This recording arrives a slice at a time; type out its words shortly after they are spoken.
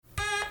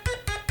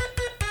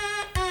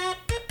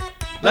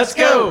Let's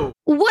go!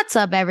 What's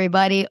up,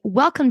 everybody?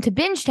 Welcome to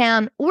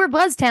Bingetown or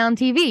Buzztown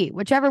TV,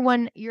 whichever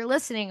one you're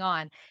listening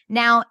on.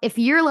 Now, if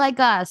you're like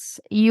us,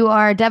 you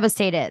are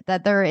devastated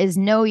that there is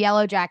no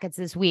Yellowjackets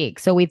this week.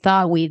 So we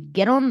thought we'd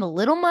get on the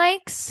little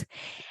mics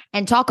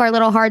and talk our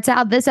little hearts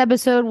out. This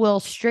episode will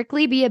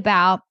strictly be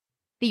about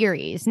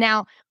theories.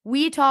 Now,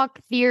 we talk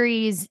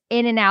theories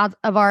in and out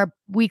of our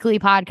weekly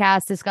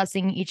podcast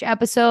discussing each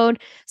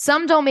episode.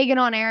 Some don't make it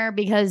on air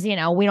because, we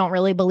don't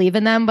really believe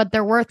in them, but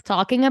they're worth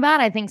talking about.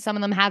 I think some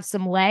of them have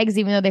some legs,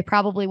 even though they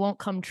probably won't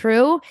come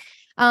true.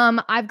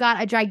 I've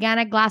got a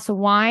gigantic glass of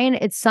wine.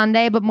 It's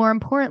Sunday, but more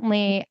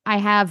importantly, I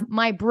have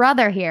my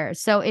brother here.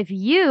 So if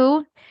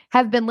you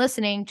have been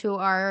listening to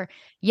our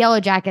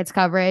Yellowjackets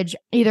coverage,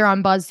 either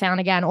on Buzztown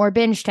again or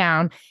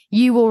Bingetown,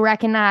 you will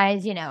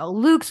recognize,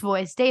 Luke's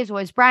voice, Dave's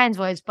voice, Brian's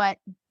voice. But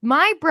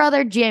my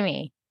brother,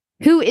 Jimmy,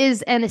 who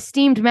is an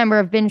esteemed member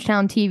of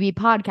Bingetown TV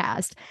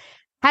podcast,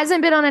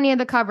 hasn't been on any of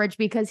the coverage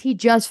because he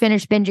just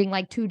finished binging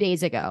like 2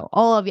 days ago,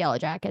 all of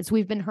Yellowjackets.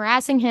 We've been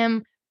harassing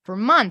him for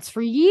months,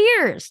 for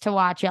years to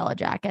watch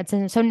Yellowjackets.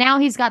 And so now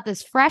he's got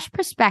this fresh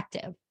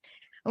perspective.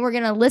 And we're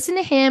going to listen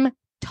to him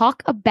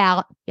talk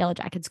about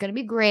Yellowjackets. It's going to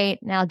be great.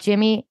 Now,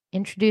 Jimmy,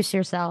 introduce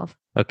yourself.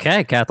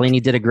 Okay, Kathleen, you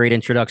did a great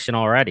introduction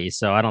already,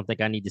 so I don't think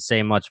I need to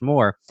say much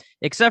more,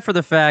 except for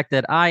the fact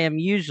that I am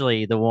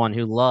usually the one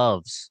who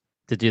loves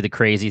to do the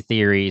crazy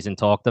theories and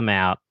talk them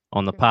out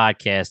on the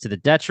podcast, to the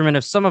detriment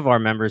of some of our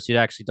members who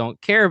actually don't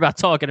care about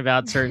talking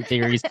about certain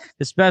theories,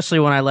 especially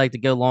when I like to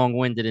go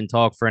long-winded and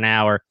talk for an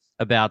hour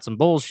about some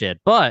bullshit.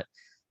 But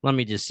let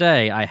me just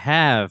say, I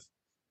have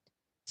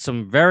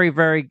some very,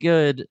 very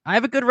good. I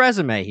have a good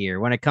resume here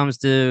when it comes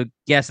to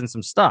guessing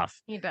some stuff.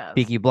 He does.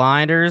 Peaky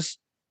Blinders,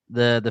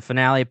 the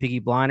finale of Peaky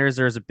Blinders.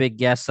 There's a big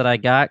guess that I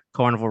got.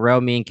 Carnival Row.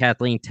 Me and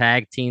Kathleen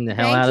tag team the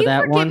hell out of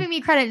that one. Thank you for giving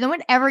me credit. No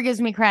one ever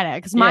gives me credit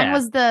because mine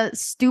was the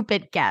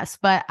stupid guess,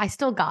 but I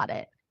still got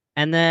it.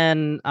 And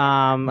then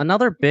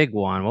another big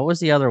one. What was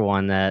the other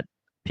one? That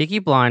Peaky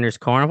Blinders,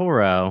 Carnival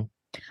Row.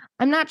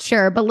 I'm not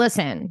sure, but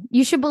listen,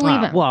 you should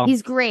believe him. Well,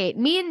 he's great.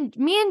 Me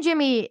and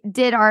Jimmy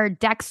did our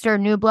Dexter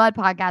New Blood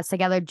podcast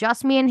together,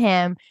 just me and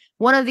him.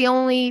 One of the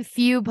only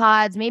few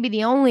pods, maybe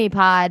the only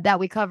pod that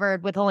we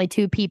covered with only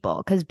 2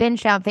 people, because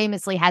Bingetown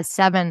famously has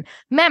 7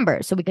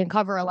 members, so we can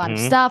cover a lot of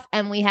stuff.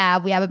 And we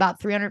have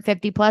about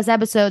 350 plus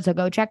episodes, so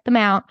go check them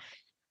out.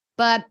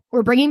 But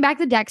we're bringing back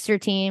the Dexter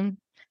team.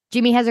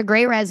 Jimmy has a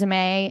great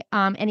resume,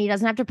 and he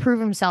doesn't have to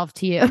prove himself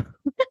to you.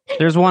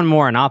 There's one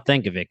more, and I'll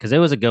think of it because it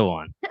was a good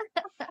one.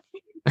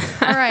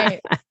 All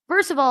right.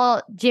 First of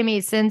all,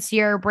 Jimmy, since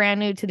you're brand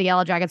new to the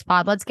Yellowjackets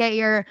pod, let's get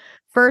your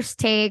first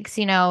takes.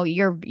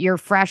 You're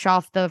fresh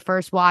off the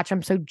first watch.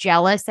 I'm so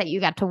jealous that you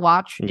got to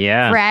watch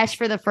fresh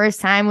for the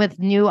first time with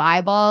new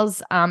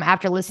eyeballs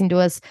after listening to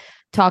us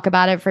talk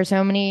about it for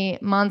so many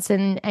months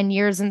and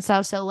years and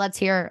stuff. So let's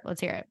hear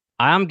it.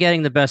 I'm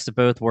getting the best of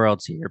both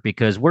worlds here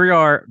because we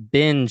are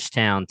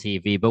Bingetown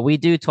TV, but we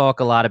do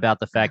talk a lot about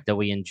the fact that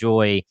we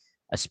enjoy,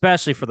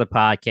 especially for the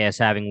podcast,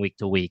 having week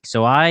to week.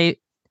 So I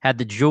had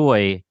the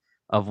joy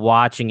of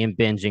watching and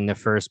binging the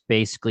first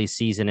basically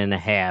season and a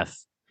half.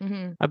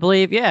 I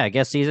believe, I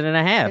guess season and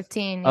a half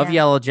 15, of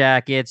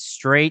Yellowjackets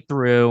straight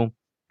through.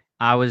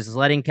 I was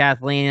letting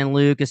Kathleen and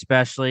Luke,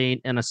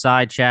 especially in a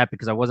side chat,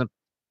 because I wasn't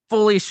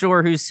fully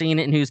sure who's seen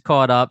it and who's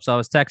caught up. So I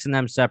was texting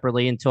them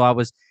separately until I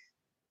was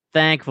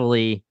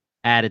thankfully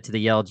added to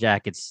the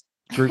Yellowjackets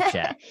group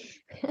chat.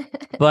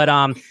 But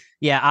I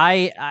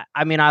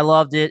mean, I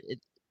loved it.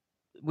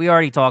 We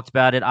already talked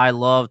about it. I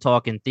love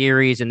talking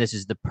theories, and this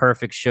is the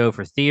perfect show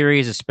for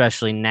theories,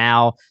 especially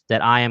now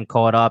that I am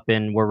caught up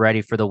and we're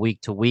ready for the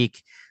week to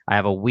week. I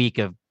have a week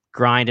of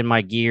grinding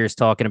my gears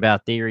talking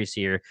about theories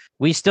here.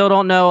 We still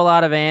don't know a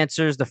lot of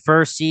answers. The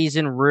first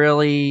season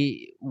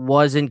really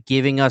wasn't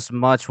giving us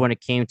much when it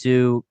came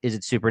to, is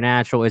it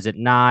supernatural? Is it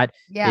not?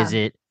 Yeah. Is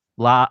it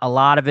a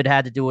lot of it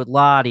had to do with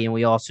Lottie, and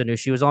we also knew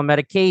she was on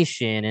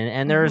medication,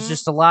 and there was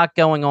just a lot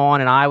going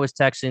on, and I was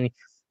texting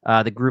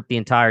the group the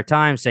entire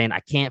time saying, I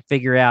can't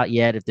figure out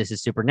yet if this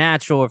is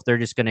supernatural, if they're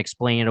just going to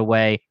explain it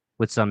away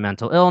with some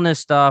mental illness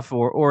stuff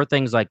or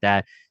things like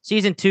that.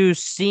 Season 2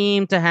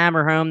 seemed to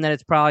hammer home that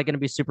it's probably going to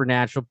be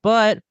supernatural,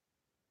 but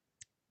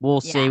we'll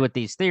see with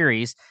these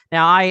theories.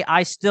 Now,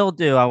 I still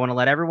do. I want to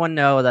let everyone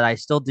know that I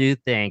still do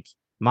think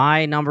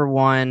my number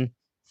one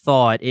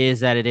thought is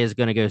that it is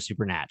going to go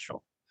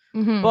supernatural.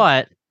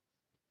 But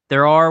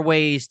there are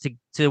ways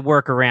to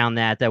work around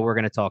that we're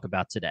going to talk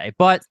about today.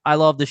 But I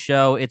love the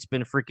show. It's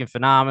been freaking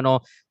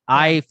phenomenal.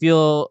 I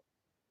feel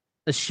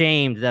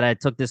ashamed that I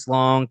took this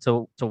long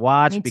to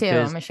watch. Me too.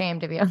 I'm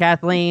ashamed of you.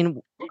 Kathleen,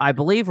 I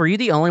believe, were you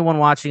the only one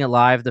watching it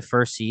live the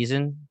first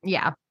season?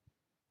 Yeah.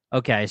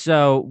 Okay,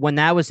 so when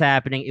that was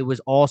happening, it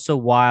was also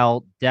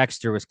while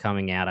Dexter was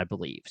coming out, I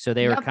believe. So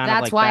they were kind of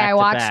like that's why I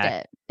watched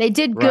it. They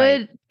did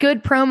good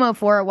promo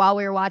for it while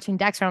we were watching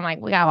Dexter. I'm like,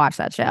 we gotta watch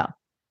that show.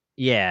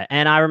 Yeah,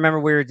 and I remember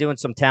we were doing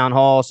some town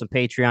hall, some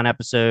Patreon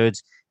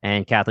episodes,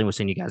 and Kathleen was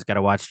saying, you guys got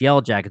to watch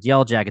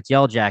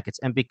Yellowjackets.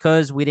 And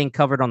because we didn't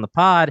cover it on the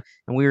pod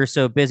and we were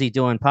so busy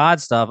doing pod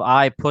stuff,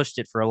 I pushed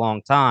it for a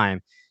long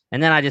time.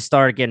 And then I just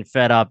started getting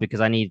fed up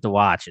because I needed to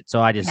watch it.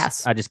 So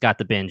Yes. I just got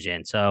the binge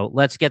in. So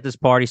let's get this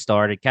party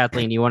started.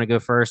 Kathleen, you want to go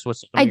first?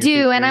 What's some I of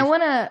your do. And I theories?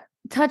 want to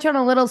touch on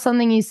a little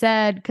something you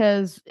said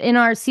because in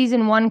our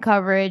season one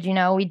coverage,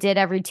 we did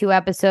every 2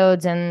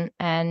 episodes, and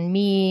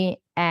me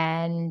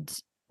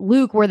and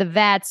Luke were the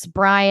vets,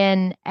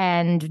 Brian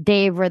and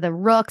Dave were the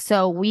rooks.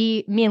 So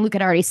me and Luke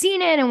had already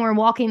seen it, and we're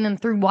walking them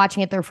through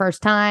watching it their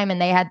first time, and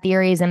they had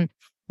theories. And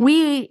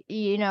we,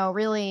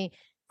 really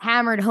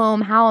hammered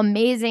home how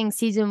amazing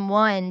season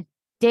one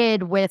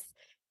did with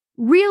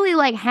really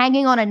like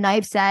hanging on a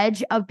knife's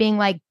edge of being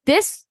like,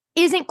 this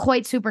isn't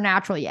quite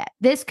supernatural yet.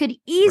 This could Right.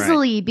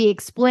 easily be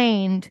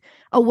explained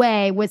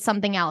away with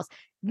something else.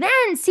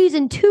 Then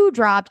season two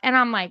dropped, and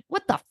I'm like,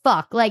 what the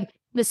fuck? Like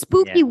the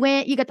spooky Yeah.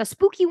 wind, you got the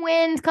spooky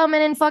winds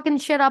coming and fucking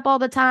shit up all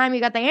the time.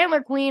 You got the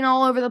antler queen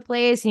all over the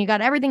place, and you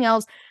got everything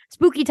else.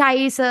 Spooky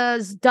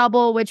Thaisa's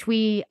double, which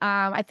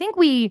I think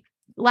we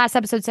last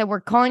episode said we're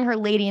calling her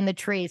Lady in the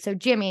Tree. So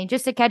Jimmy,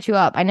 just to catch you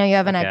up, I know you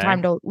haven't had Okay.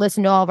 time to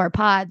listen to all of our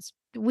pods.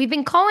 We've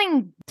been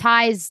calling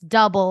Ty's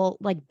double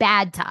like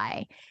bad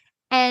Ty.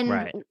 And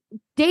Right.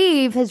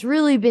 Dave has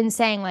really been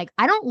saying, like,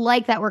 I don't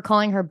like that we're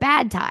calling her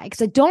bad Ty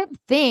because I don't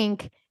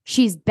think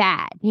she's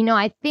bad.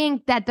 I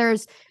think that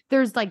there's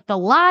like the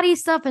Lottie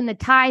stuff and the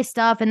Ty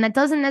stuff, and that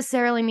doesn't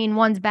necessarily mean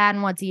one's bad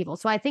and one's evil.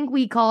 So I think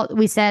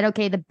we said,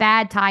 okay, the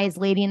bad Ty is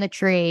Lady in the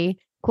Tree.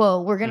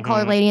 Quote, we're gonna call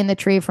her Lady in the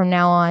Tree from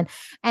now on.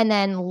 And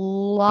then Let me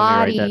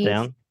write that Lottie's,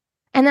 down.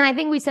 and then I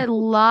think we said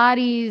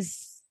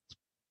Lottie's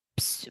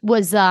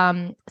was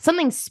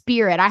something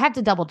spirit. I have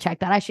to double check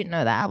that. I should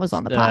know that. I was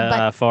on the pod,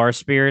 but Forest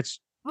spirits.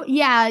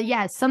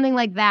 yeah, something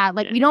like that.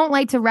 Like we don't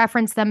like to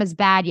reference them as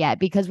bad yet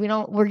because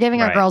we're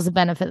giving our Right. girls the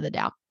benefit of the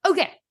doubt.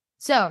 Okay.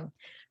 So,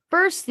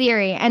 first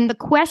theory, and the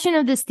question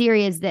of this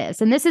theory is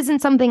this, and this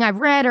isn't something I've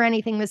read or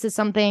anything. This is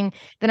something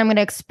that I'm going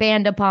to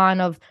expand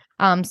upon of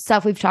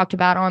stuff we've talked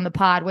about on the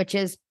pod, which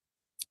is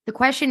the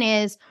question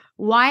is,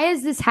 why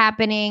is this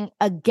happening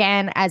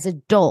again as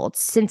adults?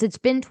 Since it's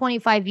been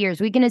 25 years,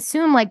 we can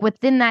assume like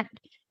within that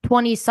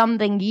 20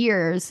 something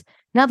years,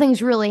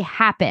 nothing's really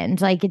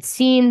happened. Like it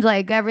seemed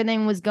like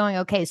everything was going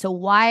okay. So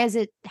why is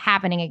it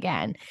happening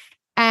again?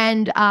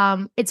 And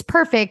it's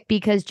perfect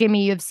because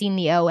Jimmy, you have seen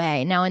the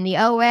OA. Now in the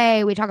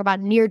OA, we talk about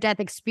near-death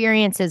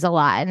experiences a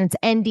lot, and it's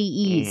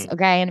NDEs.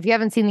 Okay. And if you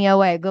haven't seen the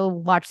OA, go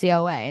watch the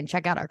OA and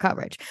check out our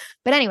coverage.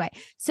 But anyway,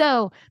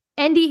 so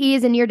NDE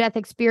is a near-death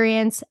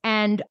experience,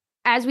 and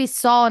as we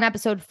saw in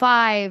episode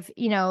 5,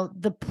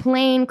 the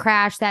plane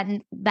crash that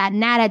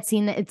Nat had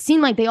seen, it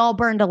seemed like they all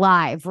burned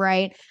alive,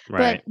 right?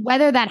 But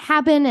whether that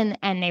happened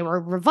and they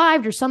were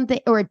revived or something,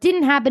 or it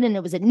didn't happen and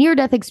it was a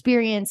near-death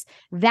experience,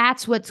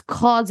 that's what's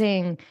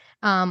causing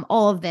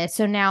all of this.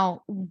 So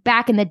now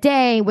back in the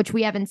day, which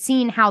we haven't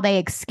seen how they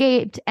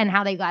escaped and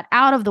how they got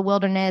out of the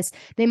wilderness,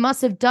 they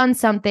must have done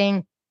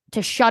something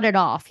to shut it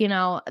off.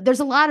 There's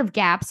a lot of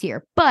gaps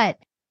here, but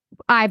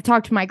I've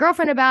talked to my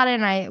girlfriend about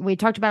it, and we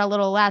talked about a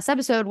little last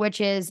episode,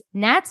 which is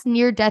Nat's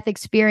near-death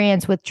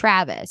experience with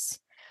Travis,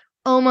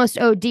 almost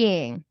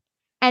ODing,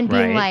 and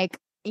being like,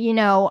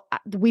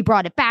 we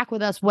brought it back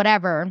with us,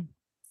 whatever.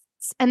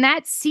 And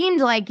that seemed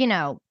like,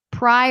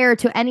 prior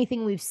to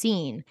anything we've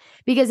seen,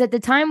 because at the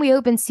time we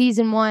opened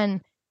season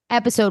 1,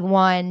 episode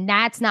 1,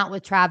 Nat's not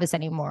with Travis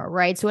anymore,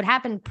 right? So it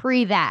happened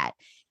pre that.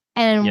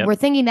 And we're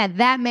thinking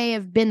that may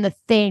have been the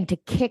thing to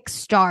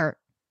kickstart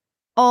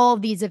all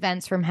of these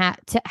events from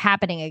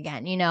happening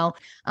again,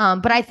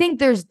 but I think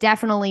there's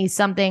definitely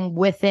something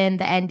within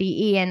the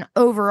NDE, and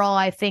overall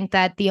I think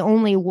that the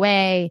only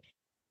way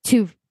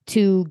to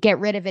get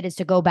rid of it is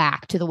to go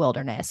back to the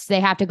wilderness. They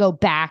have to go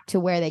back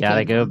to where they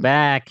gotta go from.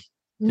 Back,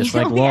 just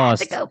like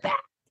Lost. Have to go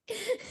back.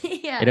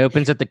 Yeah, it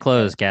opens at the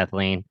close,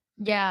 Kathleen.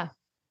 Yeah,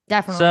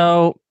 definitely.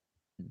 So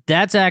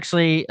that's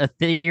actually a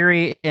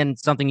theory and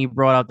something you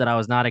brought up that I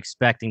was not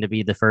expecting to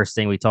be the first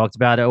thing we talked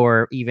about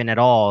or even at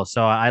all.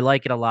 So I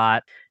like it a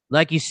lot.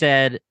 Like you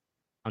said,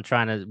 I'm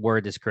trying to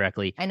word this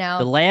correctly. I know.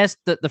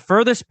 The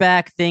furthest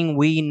back thing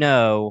we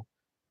know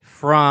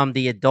from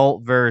the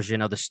adult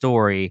version of the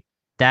story,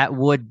 that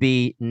would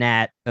be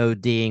Nat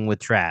ODing with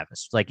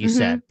Travis, like you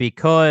said,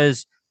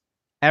 because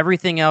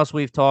everything else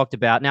we've talked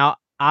about. Now,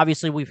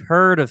 obviously, we've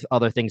heard of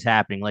other things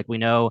happening. Like we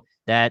know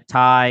that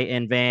Ty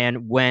and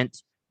Van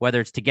went, whether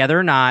it's together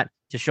or not,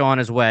 to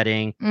Shauna's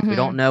wedding. We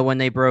don't know when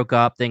they broke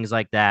up, things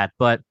like that.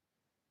 But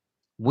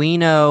we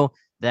know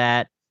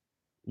that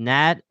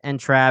Nat and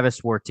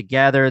Travis were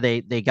together.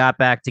 They got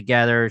back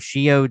together.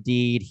 She OD'd.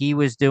 He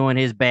was doing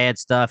his bad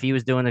stuff. He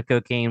was doing the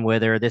cocaine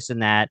with her, this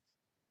and that.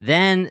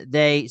 Then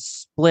they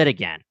split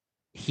again.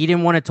 He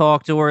didn't want to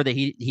talk to her. That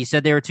he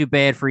said they were too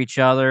bad for each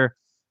other.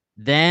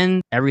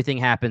 Then everything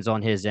happens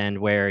on his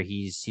end where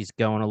he's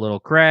going a little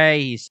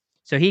cray.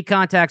 So he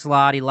contacts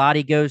Lottie.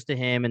 Lottie goes to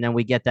him, and then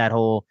we get that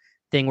whole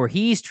thing where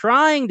he's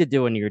trying to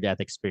do a near-death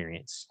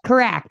experience.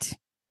 Correct.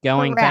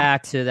 Going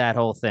back to that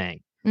whole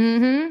thing.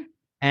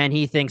 And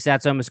he thinks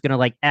that's almost going to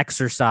like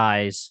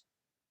exorcise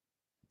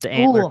the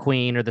Antler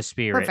Queen or the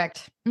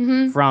spirit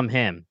from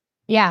him.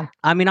 Yeah.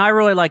 I mean, I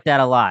really like that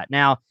a lot.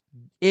 Now,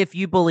 if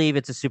you believe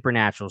it's a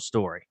supernatural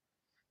story,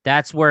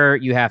 That's where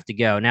you have to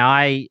go. Now,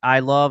 I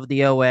love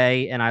the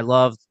OA and I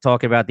love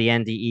talking about the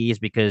NDEs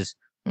because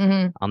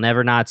Hmm. I'll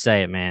never not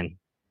say it, man.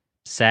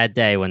 Sad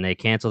day when they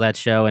cancel that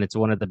show, and it's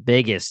one of the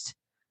biggest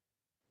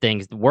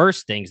things, the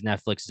worst things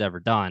Netflix has ever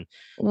done.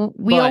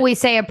 We But always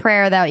say a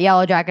prayer that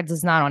Yellowjackets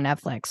is not on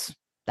Netflix.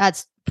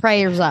 That's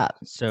prayers up.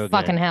 so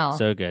Fucking good. hell.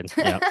 So good.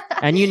 Yep.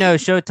 And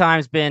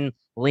Showtime's been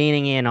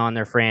leaning in on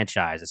their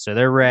franchises. So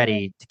they're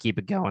ready to keep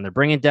it going. They're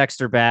bringing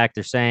Dexter back.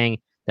 They're saying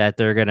that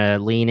they're going to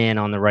lean in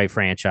on the right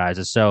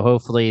franchises. So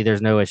hopefully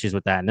there's no issues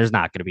with that. And there's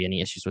not going to be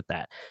any issues with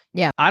that.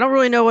 Yeah. I don't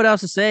really know what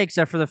else to say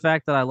except for the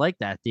fact that I like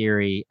that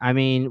theory. I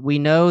mean, we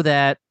know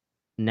that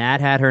Nat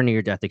had her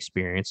near death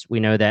experience. We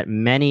know that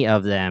many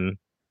of them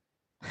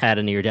had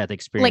a near death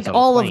experience Like on the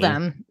all of plane.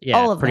 them. Yeah,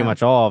 All of pretty them.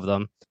 much all of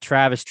them.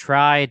 Travis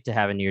tried to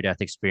have a near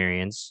death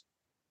experience.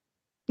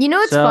 You know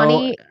what's So,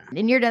 funny?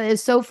 And you're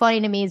it's so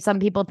funny to me. Some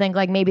people think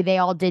like maybe they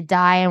all did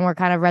die and were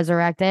kind of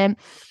resurrected.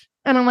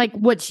 And I'm like,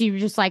 what? She was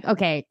just like,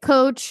 okay,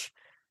 coach,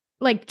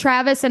 like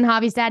Travis and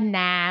Javi's dad,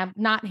 nah,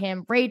 not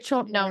him.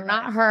 Rachel, no,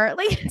 not her.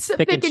 Like it's a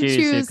pick and choose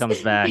who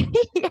comes back.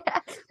 Yeah.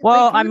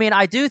 Well, Like, I mean,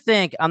 I do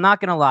think, I'm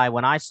not going to lie,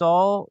 when I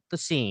saw the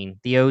scene,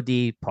 the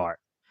OD part,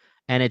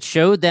 and it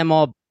showed them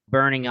all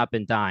burning up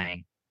and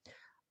dying,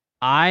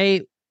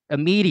 I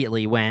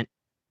immediately went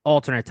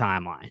alternate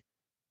timeline,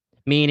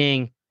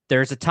 meaning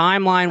there's a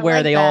timeline I where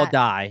like they all that.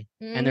 die,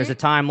 and there's Mhm. a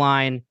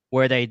timeline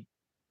where they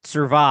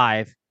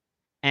survive,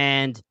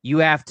 and you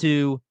have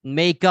to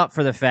make up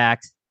for the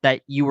fact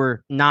that you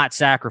were not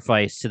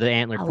sacrificed to the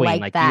Antler I Queen.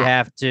 like Like you that.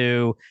 have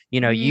to,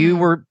 you Mm.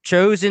 were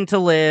chosen to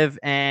live,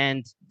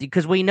 and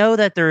because we know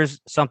that there's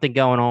something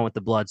going on with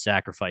the blood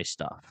sacrifice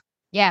stuff.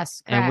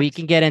 Yes, And we correct.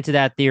 can get into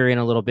that theory in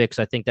a little bit because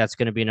I think that's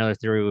going to be another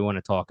theory we want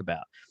to talk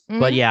about.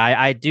 But Hmm. yeah,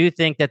 I do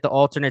think that the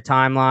alternate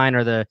timeline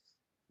or the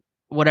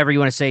whatever you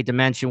want to say,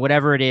 dimension,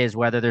 whatever it is,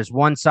 whether there's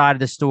one side of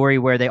the story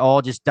where they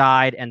all just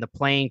died and the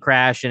plane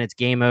crashed and it's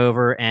game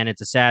over and it's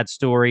a sad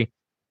story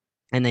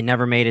and they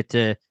never made it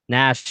to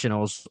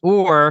nationals,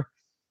 or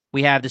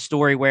we have the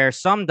story where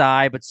some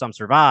die but some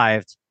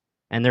survived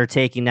and they're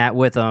taking that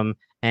with them,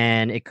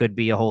 and it could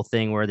be a whole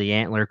thing where the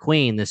Antler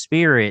Queen, the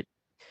spirit,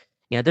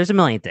 there's a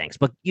million things,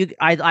 but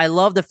I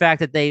love the fact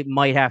that they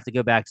might have to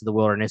go back to the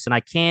wilderness, and I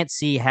can't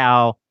see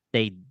how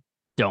they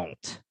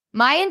don't.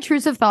 My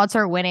intrusive thoughts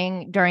are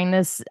winning during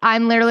this.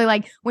 I'm literally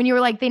like, when you were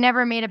like, they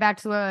never made it back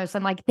to us.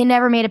 I'm like, they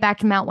never made it back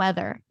to Mount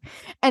Weather.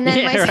 And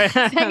then my Yeah, right.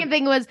 second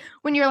thing was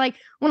when you're like,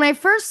 when I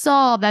first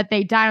saw that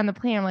they died on the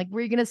plane, I'm like, were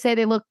you gonna say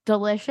they look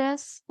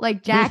delicious,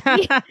 like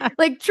Jackie?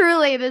 Like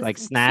truly, this Like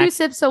two snacks.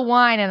 sips of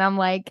wine, and I'm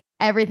like,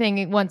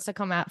 everything wants to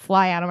come out,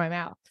 fly out of my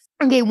mouth.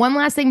 Okay, one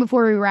last thing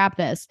before we wrap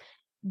this.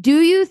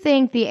 Do you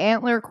think the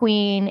Antler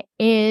Queen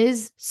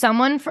is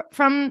someone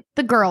from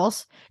the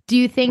girls? Do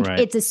you think Right.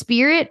 it's a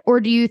spirit, or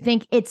do you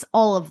think it's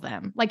all of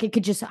them? Like it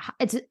could just,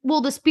 it's, well,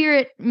 the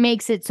spirit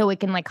makes it so it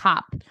can like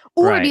hop.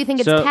 Or do you Right. think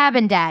it's So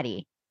Cabin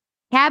Daddy?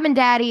 Cabin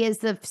Daddy is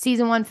the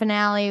season 1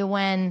 finale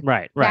when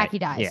right. Jackie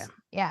Yeah. dies.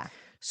 Yeah.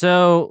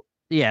 So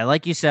yeah,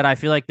 like you said, I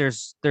feel like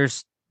there's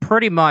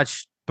pretty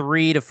much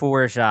 3 to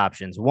 4-ish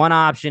options. One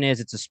option is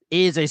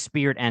is a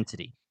spirit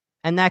entity,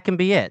 and that can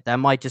be it. That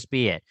might just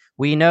be it.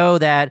 We know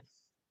that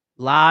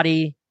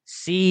Lottie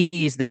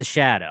sees the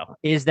shadow.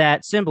 Is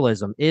that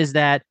symbolism? Is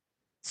that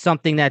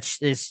something that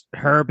is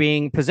her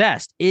being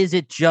possessed? Is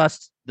it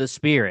just the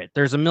spirit?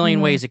 There's a million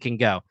Mhm. ways it can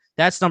go.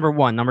 That's number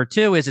one. Number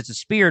two is it's a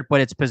spirit,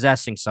 but it's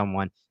possessing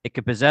someone. It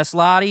could possess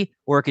Lottie,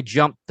 or it could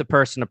jump to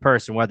person,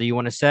 whether you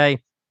want to say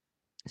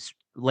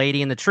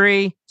lady in the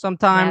tree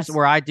sometimes, Yes.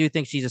 where I do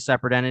think she's a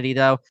separate entity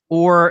though,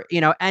 or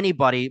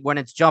anybody when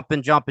it's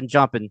jumping,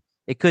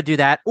 it could do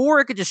that, or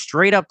it could just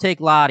straight up take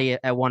Lottie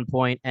at one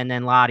point, and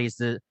then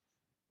Lottie's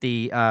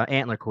the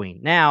Antler Queen.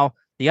 Now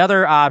the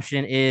other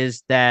option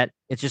is that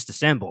it's just a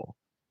symbol.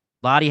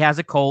 Lottie has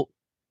a cult,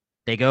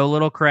 they go a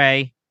little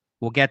cray.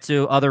 We'll get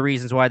to other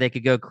reasons why they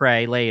could go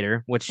cray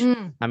later, which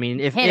I mean,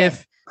 Hit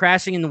if it.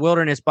 crashing in the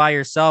wilderness by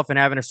yourself and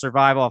having to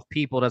survive off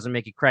people doesn't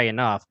make you cray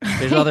enough,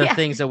 there's other Yeah.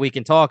 things that we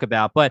can talk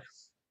about. But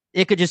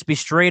it could just be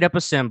straight up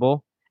a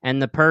symbol. And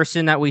the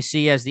person that we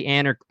see as the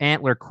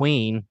Antler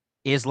Queen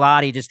is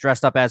Lottie, just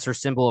dressed up as her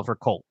symbol of her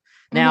cult.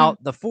 Now,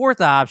 the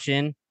fourth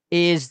option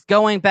is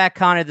going back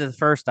kind of to the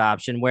first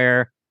option,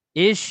 where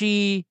is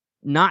she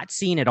not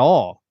seen at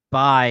all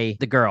by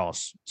the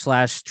girls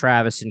 /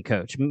 Travis and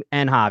Coach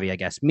and Javi, I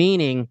guess,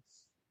 meaning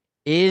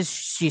is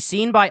she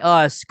seen by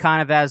us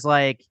kind of as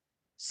like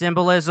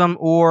symbolism,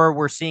 or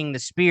we're seeing the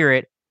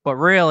spirit, but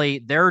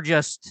really they're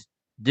just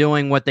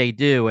doing what they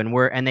do,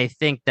 and they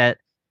think that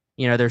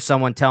there's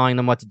someone telling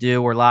them what to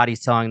do, or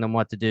Lottie's telling them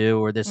what to do,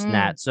 or this and Mm.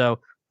 that. So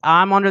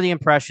I'm under the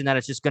impression that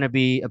it's just going to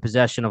be a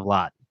possession of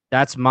Lottie.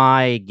 That's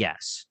my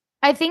guess.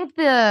 I think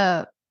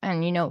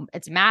and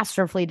it's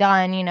masterfully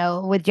done,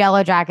 with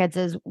Yellowjackets,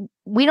 is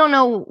we don't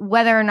know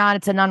whether or not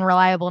it's an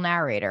unreliable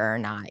narrator or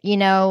not.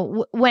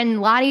 When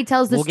Lottie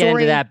tells the We'll get into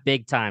story, that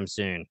big time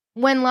soon.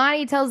 when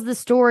Lottie tells the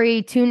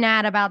story to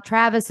Nat about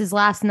Travis's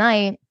last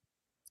night,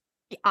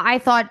 I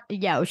thought,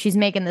 yo, she's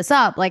making this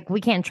up. Like,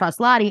 we can't trust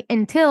Lottie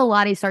until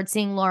Lottie starts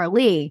seeing Laura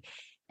Lee.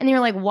 And you're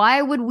like,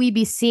 why would we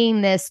be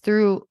seeing this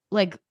through,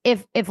 like,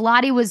 if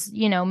Lottie was,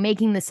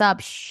 making this up,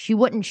 she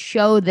wouldn't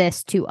show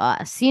this to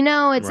us.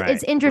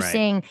 It's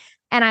interesting.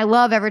 And I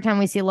love every time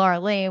we see Laura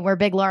Lee. We're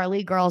big Laura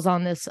Lee girls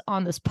on this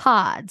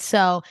pod.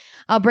 So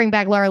I'll bring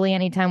back Laura Lee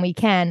anytime we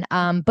can.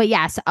 But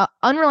yes,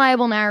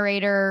 unreliable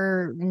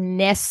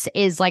narrator-ness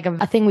is like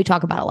a thing we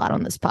talk about a lot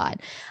on this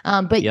pod.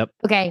 But yep.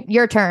 Okay,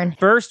 your turn.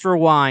 First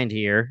rewind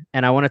here,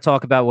 and I want to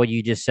talk about what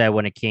you just said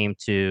when it came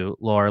to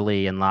Laura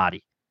Lee and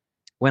Lottie.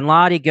 When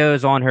Lottie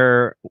goes on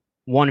her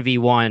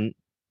 1v1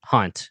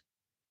 hunt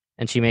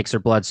and she makes her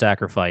blood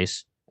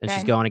sacrifice and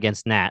she's going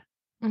against Nat,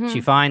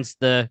 she finds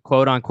the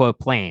quote unquote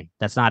plane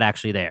that's not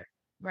actually there.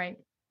 Right.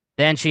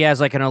 Then she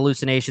has like an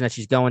hallucination that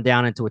she's going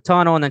down into a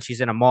tunnel, and then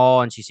she's in a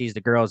mall and she sees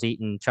the girls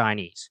eating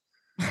Chinese.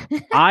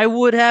 I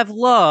would have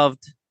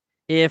loved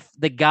if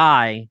the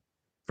guy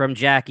from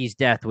Jackie's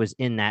death was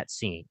in that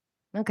scene.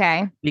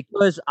 Okay.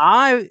 Because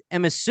I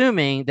am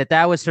assuming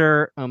that was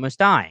her almost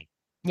dying.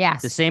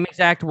 Yes. The same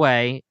exact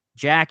way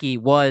Jackie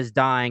was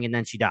dying and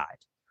then she died.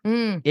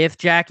 If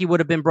Jackie would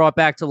have been brought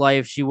back to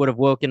life, she would have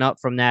woken up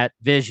from that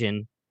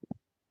vision,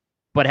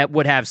 but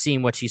would have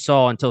seen what she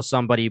saw until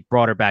somebody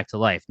brought her back to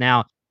life.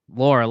 Now,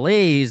 Laura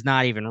Lee's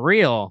not even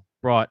real,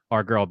 brought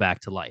our girl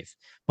back to life.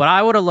 But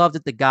I would have loved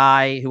it the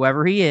guy,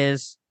 whoever he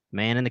is,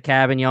 man in the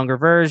cabin, younger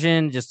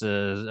version, just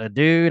a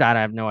dude, I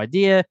have no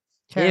idea.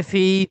 Sure. If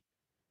he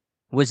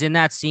was in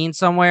that scene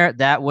somewhere,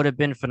 that would have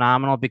been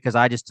phenomenal, because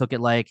I just took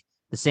it like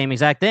the same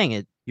exact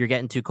thing. You're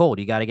getting too cold.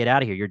 You got to get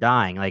out of here. You're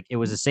dying. Like, it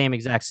was the same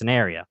exact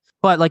scenario.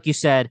 But like you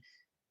said,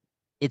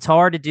 it's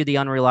hard to do the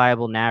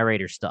unreliable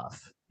narrator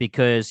stuff,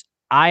 because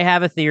I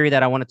have a theory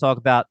that I want to talk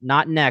about,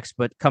 not next,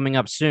 but coming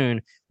up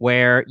soon,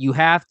 where you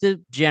have to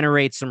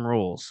generate some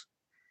rules.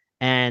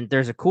 And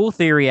there's a cool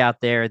theory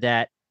out there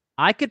that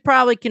I could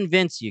probably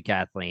convince you,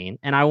 Kathleen,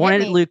 and I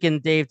wanted Luke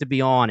and Dave to be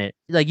on it.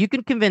 Like, you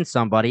can convince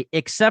somebody,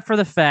 except for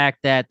the fact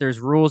that there's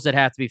rules that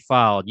have to be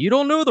followed. You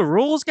don't know the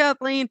rules,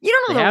 Kathleen? You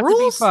don't know the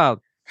rules? To be followed.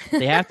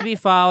 They have to be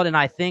followed, and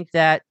I think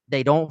that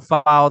they don't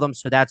follow them,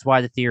 so that's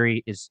why the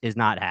theory is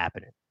not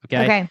happening.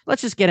 Okay?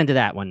 Let's just get into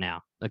that one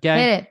now. Okay?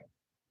 Hit it.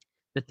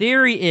 The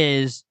theory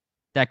is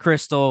that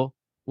Crystal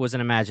was an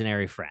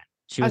imaginary friend.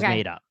 She was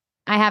made up.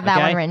 I have that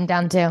one written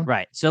down too.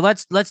 Right. So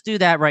let's do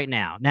that right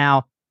now.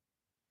 Now,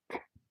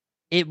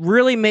 it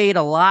really made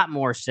a lot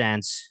more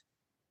sense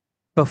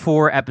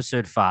before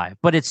episode 5,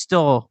 but it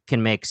still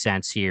can make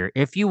sense here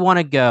if you want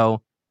to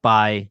go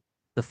by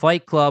the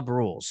Fight Club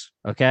rules.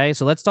 Okay,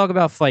 so let's talk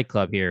about Fight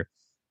Club here.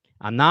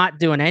 I'm not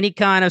doing any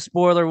kind of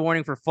spoiler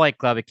warning for Fight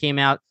Club. It came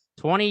out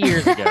 20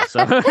 years ago.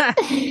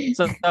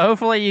 So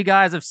hopefully you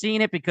guys have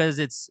seen it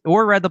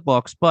or read the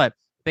books. But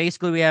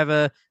basically, we have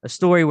a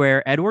story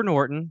where Edward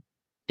Norton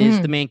is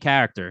the main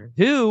character,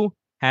 who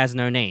has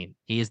no name.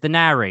 He is the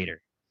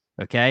narrator.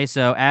 Okay,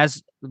 so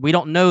as we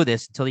don't know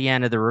this until the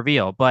end of the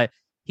reveal, but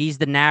he's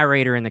the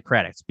narrator in the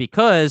credits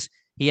because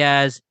he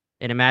has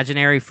an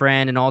imaginary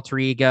friend, an alter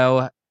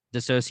ego,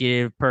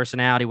 dissociative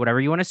personality, whatever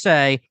you want to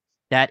say,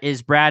 that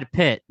is Brad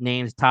Pitt,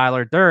 named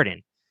Tyler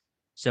Durden.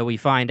 So we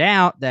find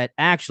out that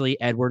actually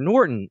Edward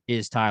Norton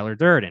is Tyler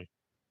Durden.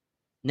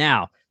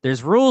 Now,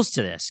 there's rules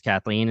to this,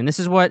 Kathleen, and this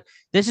is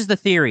the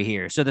theory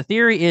here. So the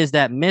theory is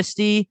that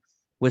Misty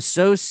was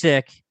so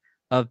sick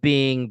of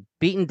being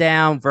beaten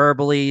down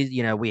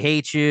verbally, we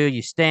hate you,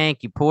 you stink,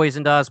 you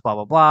poisoned us, blah,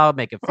 blah, blah,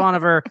 making fun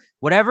of her,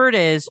 whatever it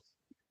is,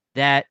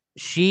 that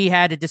she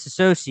had to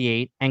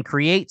disassociate and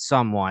create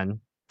someone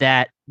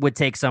that would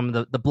take some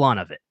of the blunt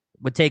of it,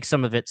 would take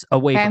some of it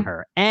away from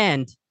her,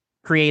 and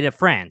create a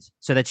friend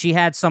so that she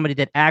had somebody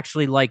that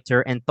actually liked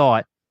her and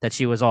thought that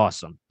she was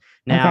awesome.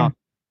 Now,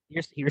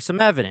 here's some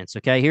evidence,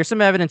 okay? Here's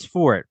some evidence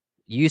for it.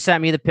 You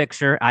sent me the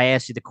picture. I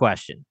asked you the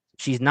question.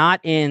 She's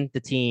not in the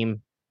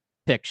team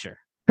picture.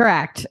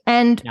 Correct.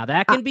 And now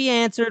that can be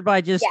answered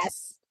by just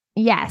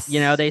yes.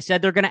 They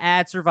said they're going to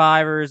add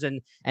survivors,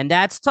 and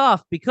that's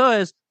tough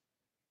because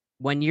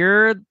when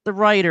you're the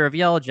writer of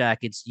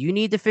Yellowjackets, you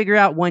need to figure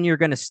out when you're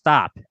going to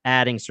stop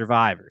adding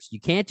survivors. You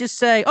can't just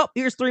say, "Oh,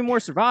 here's 3 more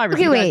survivors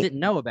you guys didn't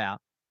know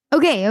about."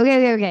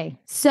 Okay.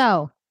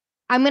 So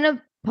I'm going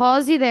to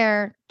pause you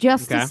there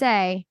just to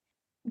say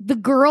the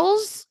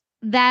girls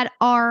that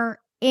are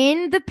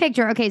in the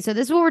picture. Okay, so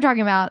this is what we're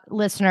talking about,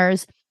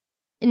 listeners.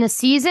 In the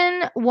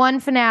season 1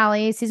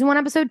 finale, season 1,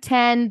 episode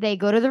 10, they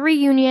go to the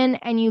reunion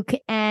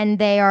and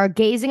they are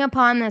gazing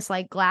upon this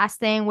like glass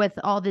thing with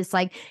all this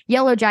like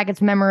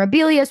Yellowjackets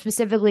memorabilia,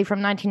 specifically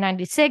from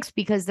 1996,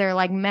 because they're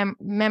like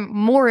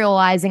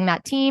memorializing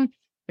that team.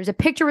 There's a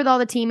picture with all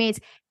the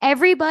teammates.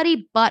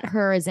 Everybody but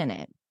her is in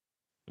it.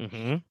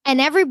 Mm-hmm.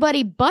 And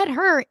everybody but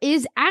her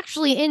is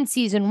actually in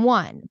season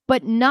 1,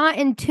 but not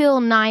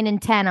until 9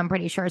 and 10, I'm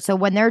pretty sure. So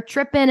when they're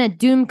tripping at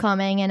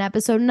Doomcoming in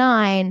episode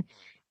 9,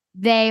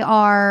 they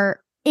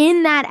are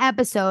in that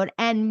episode,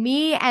 and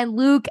me and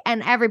Luke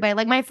and everybody,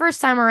 like my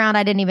first time around,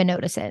 I didn't even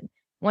notice it.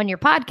 When you're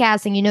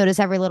podcasting, you notice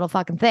every little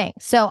fucking thing.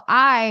 So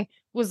I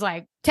was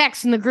like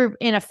texting the group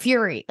in a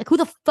fury. Like, who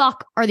the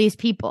fuck are these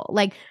people?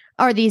 Like,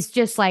 are these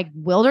just like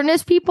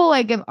wilderness people?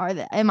 Like,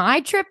 am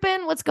I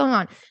tripping? What's going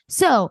on?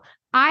 So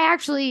I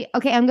actually,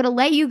 okay, I'm going to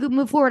let you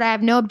move forward. I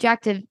have no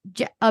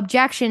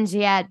objections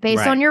yet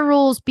based on your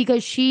rules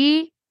because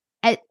she,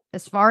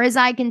 as far as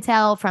I can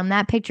tell from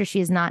that picture, she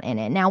is not in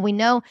it. Now we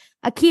know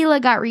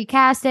Akila got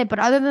recasted, but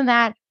other than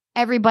that,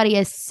 everybody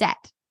is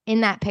set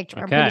in that picture.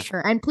 Okay. I'm pretty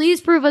sure. And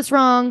please prove us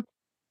wrong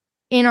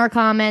in our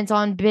comments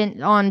on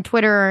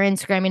Twitter or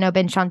Instagram.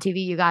 Binge on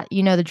TV.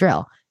 You know the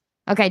drill.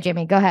 Okay,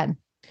 Jimmy, go ahead.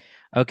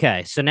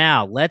 Okay, so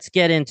now let's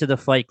get into the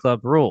Fight Club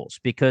rules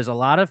because a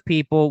lot of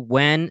people,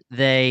 when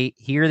they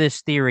hear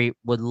this theory,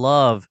 would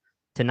love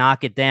to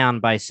knock it down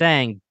by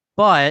saying,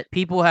 but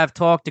people have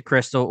talked to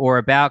Crystal or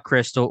about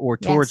Crystal or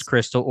towards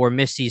Crystal or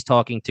Misty's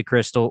talking to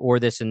Crystal or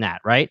this and that,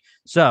 right?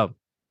 So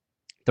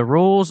the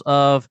rules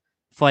of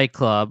Fight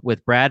Club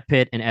with Brad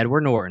Pitt and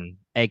Edward Norton,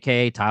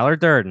 a.k.a. Tyler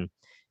Durden,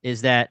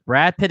 is that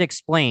Brad Pitt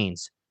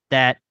explains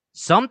that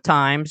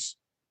sometimes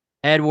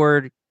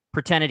Edward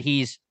pretended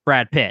he's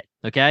Brad Pitt.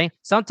 Okay.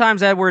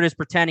 Sometimes Edward is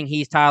pretending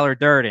he's Tyler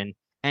Durden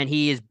and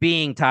he is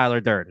being Tyler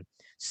Durden.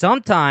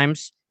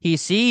 Sometimes he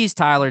sees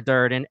Tyler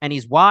Durden and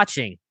he's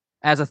watching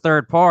as a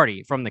third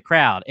party from the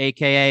crowd,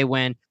 aka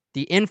when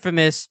the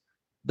infamous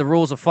the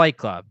rules of Fight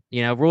Club.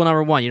 Rule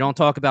number 1, you don't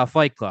talk about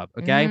Fight Club.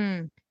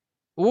 Okay.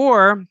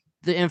 Or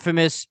the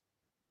infamous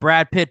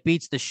Brad Pitt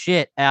beats the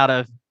shit out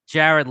of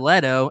Jared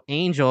Leto,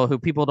 Angel, who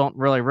people don't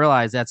really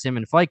realize that's him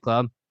in Fight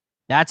Club.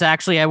 That's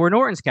actually Edward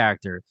Norton's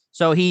character.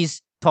 So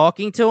he's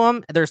talking to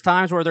him. There's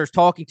times where there's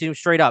talking to him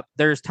straight up.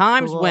 There's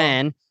times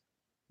when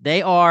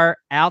they are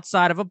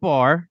outside of a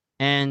bar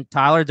and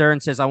Tyler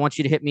Durden says, I want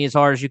you to hit me as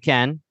hard as you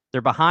can.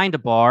 They're behind a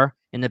bar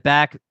in the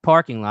back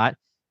parking lot.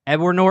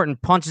 Edward Norton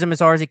punches him as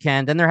hard as he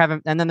can. Then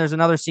there's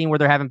another scene where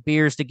they're having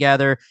beers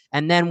together.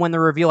 And then when the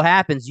reveal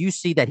happens, you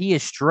see that he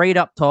is straight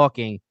up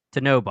talking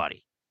to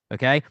nobody.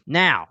 Okay.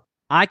 Now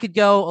I could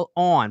go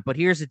on, but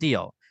here's the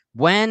deal.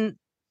 When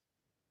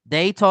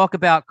they talk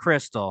about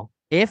Crystal,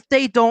 if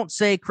they don't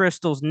say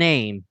Crystal's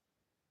name,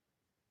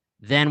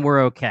 then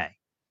we're okay.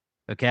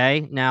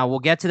 Okay. Now we'll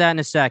get to that in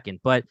a second,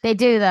 but they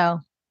do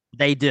though.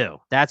 They do.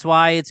 That's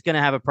why it's going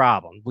to have a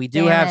problem. We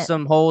do have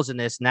some holes in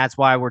this, and that's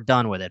why we're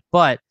done with it.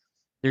 But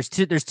there's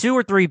two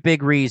or three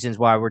big reasons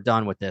why we're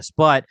done with this.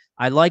 But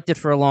I liked it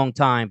for a long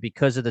time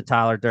because of the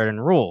Tyler Durden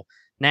rule.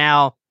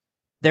 Now,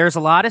 there's a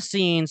lot of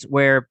scenes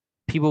where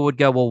people would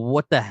go, well,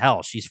 what the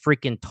hell? She's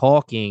freaking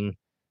talking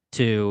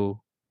to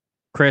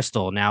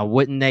Crystal. Now,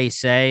 wouldn't they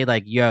say,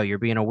 like, yo, you're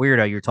being a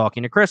weirdo, you're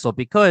talking to Crystal?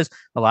 Because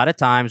a lot of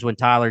times when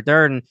Tyler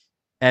Durden,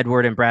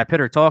 Edward, and Brad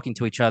Pitt are talking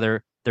to each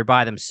other, they're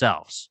by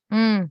themselves.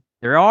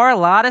 There are a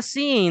lot of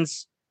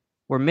scenes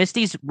where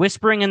Misty's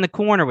whispering in the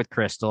corner with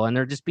Crystal, and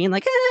they're just being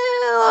like,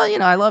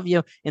 I love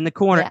you in the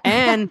corner. Yeah.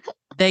 And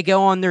they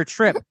go on their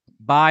trip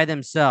by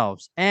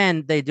themselves.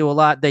 And they do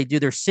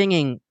their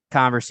singing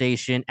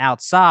conversation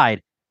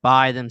outside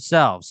by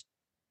themselves.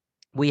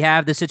 We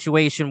have the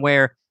situation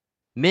where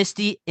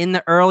Misty in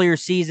the earlier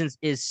seasons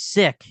is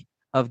sick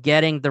of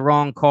getting the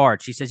wrong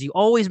card. She says, you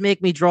always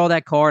make me draw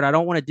that card. I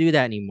don't want to do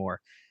that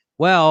anymore.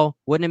 Well,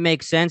 wouldn't it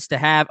make sense to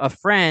have a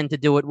friend to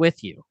do it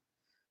with you?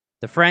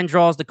 The friend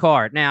draws the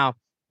card. Now,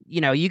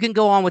 you can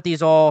go on with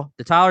these all.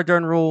 The Tyler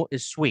Durden rule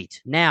is sweet.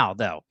 Now,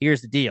 though,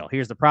 here's the deal.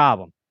 Here's the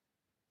problem.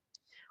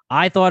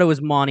 I thought it was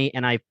money,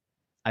 and I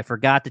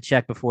forgot to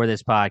check before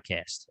this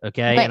podcast.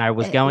 Okay, and I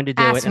was going to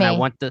do it, and I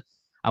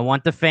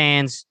want the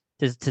fans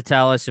to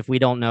tell us if we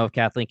don't know, if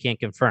Kathleen can't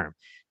confirm.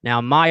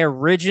 Now, my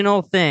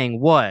original thing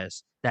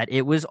was that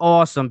it was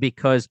awesome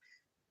because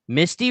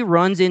Misty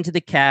runs into the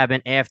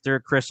cabin after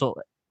Crystal,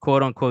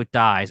 quote unquote,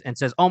 dies and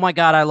says, oh my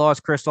God, I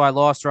lost Crystal. I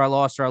lost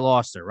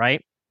her,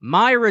 right?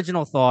 My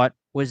original thought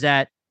was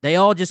that they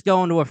all just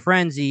go into a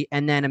frenzy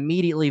and then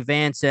immediately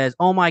Van says,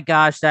 oh my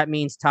gosh, that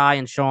means Ty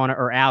and Shauna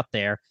are out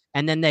there.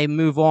 And then they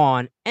move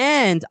on.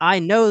 And I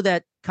know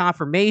that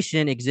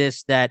confirmation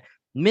exists that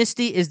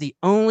Misty is the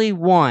only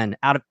one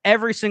out of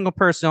every single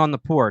person on the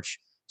porch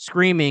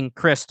screaming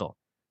Crystal.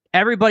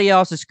 Everybody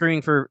else is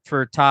screaming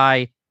for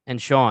Ty and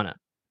Shauna.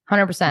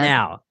 100%.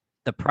 Now,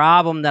 the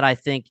problem that I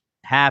think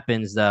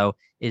happens, though,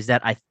 is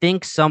that I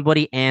think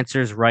somebody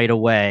answers right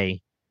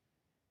away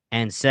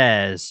and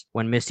says,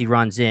 when Misty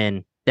runs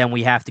in, then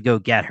we have to go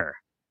get her.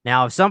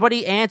 Now, if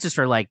somebody answers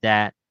her like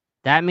that,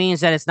 that means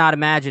that it's not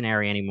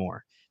imaginary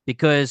anymore.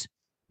 Because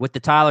with the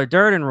Tyler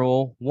Durden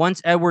rule,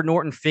 once Edward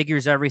Norton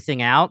figures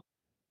everything out,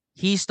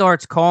 he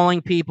starts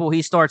calling people,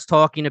 he starts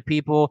talking to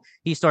people,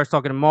 he starts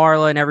talking to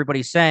Marla, and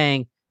everybody's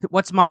saying,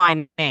 what's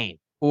my name?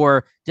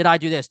 Or did I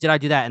do this? Did I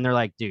do that? And they're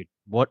like, dude,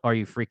 what are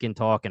you freaking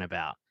talking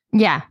about?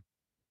 Yeah.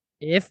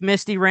 If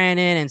Misty ran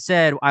in and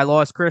said, I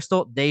lost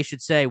Crystal, they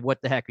should say,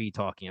 what the heck are you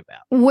talking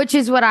about? Which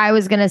is what I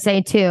was going to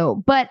say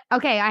too. But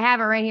okay, I have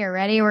it right here.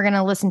 Ready? We're going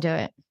to listen to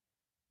it.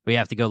 We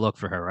have to go look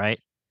for her, right?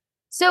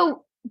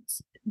 So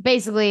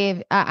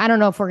basically, I don't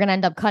know if we're going to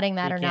end up cutting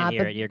that or not.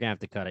 But you're going to have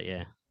to cut it,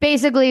 yeah.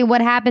 basically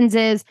what happens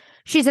is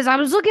she says, I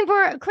was looking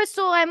for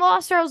Crystal. I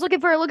lost her. I was looking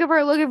for her, looking for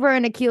her, looking for her.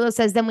 And Aquila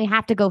says, then we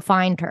have to go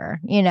find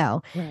her, you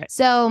know? Right.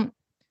 So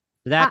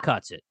That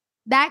cuts it.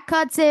 That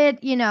cuts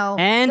it, you know.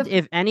 And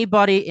if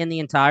anybody in the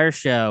entire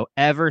show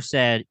ever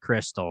said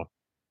Crystal,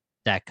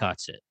 that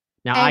cuts it.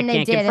 Now, I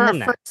can't confirm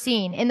that.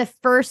 In the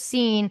first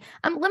scene,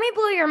 let me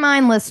blow your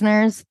mind,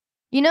 listeners.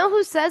 You know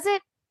who says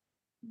it?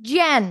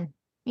 Jen.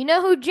 You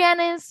know who Jen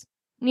is?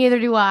 Neither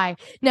do I.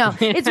 No,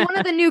 it's one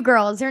of the new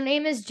girls. Her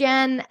name is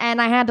Jen, and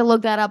I had to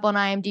look that up on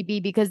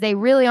IMDb because they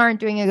really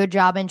aren't doing a good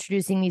job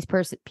introducing these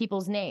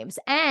people's names.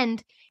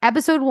 And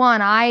episode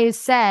 1, I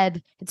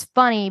said it's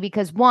funny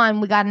because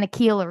 1, we got an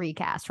Aquila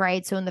recast,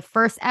 right? So in the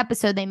first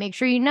episode, they make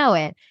sure you know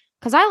it.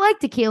 Because I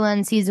liked Aquila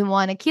in season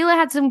 1. Aquila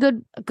had some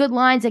good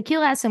lines.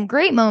 Aquila has some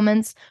great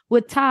moments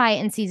with Ty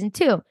in season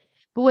 2.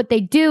 But what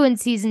they do in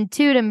season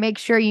 2 to make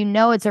sure you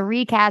know it's a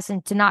recast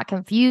and to not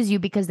confuse you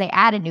because they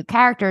added new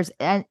characters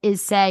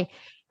is say,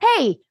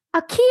 hey,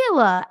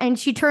 Aquila. And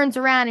she turns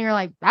around and you're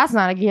like, that's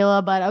not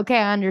Aquila, but okay,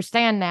 I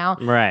understand now.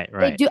 Right.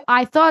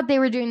 I thought they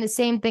were doing the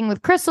same thing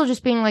with Crystal,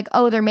 just being like,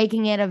 oh, they're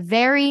making it a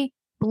very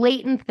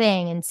blatant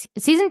thing. In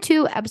season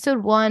 2,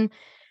 episode 1,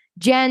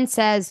 Jen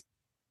says,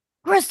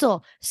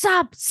 Crystal,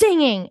 stop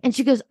singing. And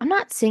she goes, I'm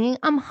not singing,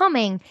 I'm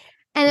humming.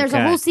 And there's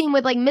a whole scene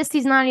with like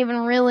Misty's not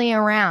even really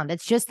around.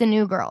 It's just the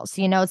new girls.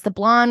 You know, it's the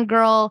blonde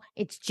girl,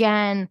 it's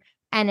Jen,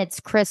 and it's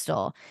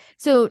Crystal.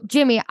 So,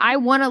 Jimmy, I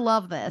want to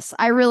love this.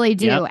 I really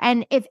do. Yep.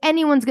 And if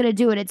anyone's going to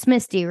do it, it's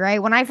Misty,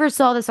 right? When I first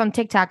saw this on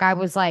TikTok, I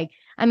was like,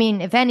 I mean,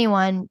 if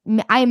anyone,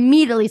 I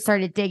immediately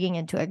started digging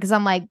into it because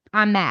I'm like,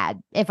 I'm mad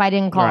if I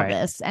didn't call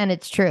this. And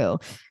it's true.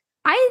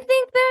 I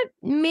think that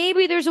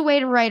maybe there's a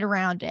way to write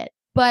around it.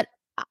 But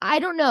I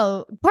don't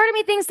know. Part of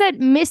me thinks that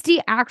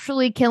Misty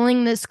actually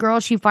killing this girl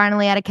she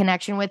finally had a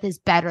connection with is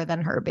better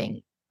than her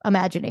being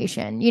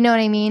imagination. You know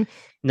what I mean?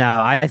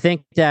 No, I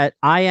think that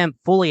I am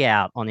fully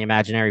out on the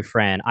imaginary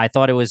friend. I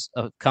thought it was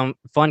a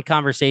fun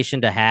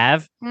conversation to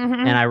have.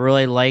 And I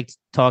really liked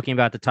talking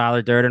about the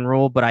Tyler Durden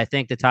rule. But I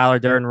think the Tyler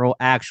Durden rule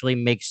actually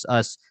makes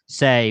us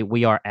say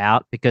we are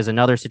out because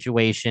another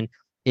situation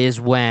is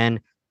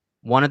when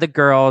one of the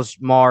girls,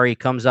 Mari,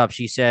 comes up.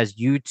 She says,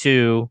 you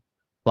two,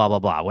 blah, blah,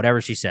 blah,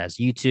 whatever she says.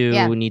 You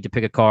two need to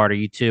pick a card, or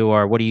you two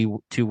are, what are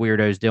you two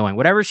weirdos doing?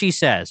 Whatever she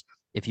says.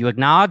 If you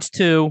acknowledge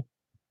 2,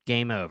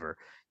 game over.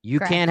 You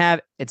can't have,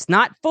 it's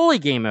not fully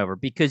game over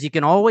because you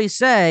can always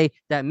say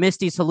that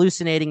Misty's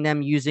hallucinating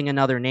them using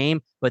another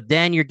name, but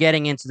then you're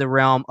getting into the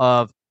realm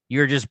of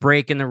you're just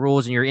breaking the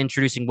rules and you're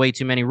introducing way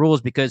too many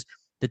rules because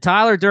the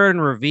Tyler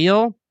Durden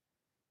reveal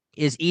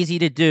is easy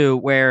to do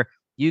where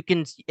you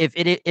can, if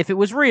it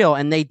was real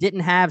and they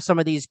didn't have some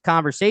of these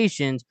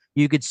conversations,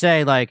 you could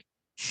say like,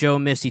 show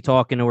Misty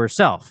talking to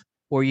herself,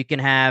 or you can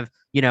have,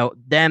 you know,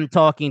 them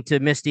talking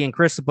to Misty and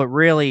Crystal, but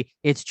really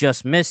it's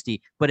just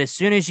Misty. But as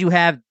soon as you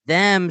have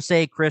them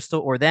say Crystal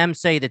or them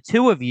say the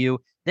 2 of you,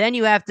 then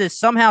you have to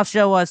somehow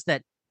show us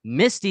that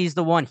Misty's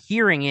the one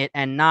hearing it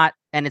and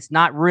it's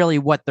not really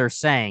what they're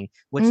saying,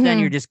 which then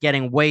you're just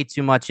getting way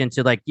too much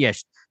into like,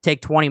 yes,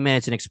 take 20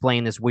 minutes and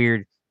explain this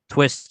weird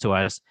twist to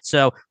us.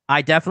 So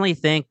I definitely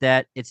think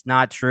that it's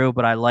not true,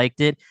 but I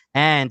liked it.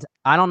 And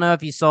I don't know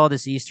if you saw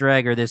this Easter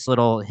egg or this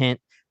little hint,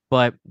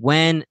 but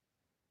when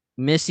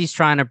Misty's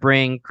trying to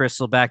bring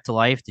Crystal back to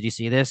life. Did you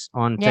see this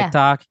on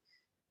TikTok?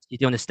 She's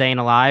doing the Staying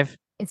Alive.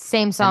 It's the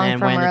same song. And then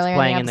from when it's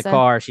playing in the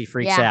car, she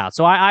freaks out.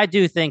 So I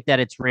do think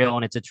that it's real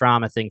and it's a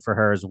trauma thing for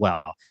her as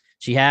well.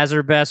 She has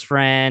her best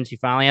friend. She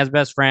finally has a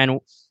best friend.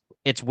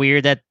 It's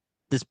weird that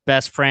this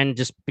best friend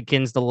just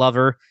begins to love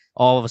her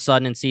all of a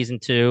sudden in season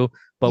 2.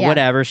 But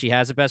whatever. She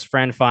has a best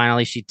friend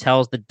finally. She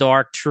tells the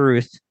dark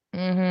truth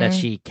that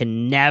she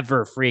can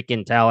never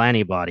freaking tell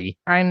anybody.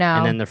 I know.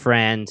 And then the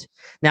friend.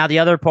 Now, the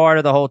other part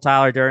of the whole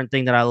Tyler Durden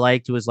thing that I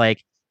liked was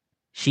like,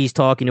 she's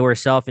talking to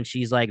herself and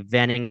she's like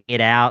venting it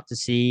out to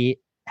see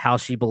how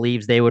she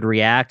believes they would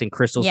react. And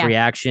Crystal's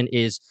reaction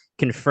is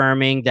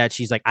confirming that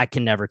she's like, I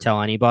can never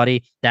tell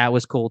anybody. That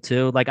was cool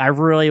too. Like, I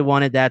really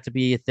wanted that to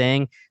be a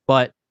thing,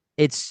 but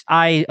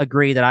I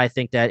agree that I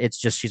think that it's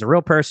just, she's a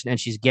real person and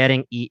she's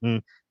getting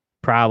eaten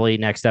probably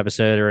next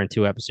episode or in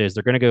 2 episodes.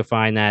 They're going to go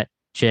find that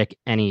chick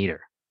and eat her.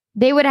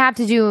 They would have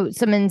to do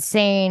some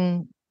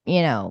insane,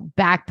 you know,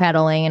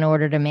 backpedaling in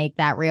order to make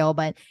that real.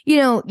 But, you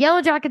know,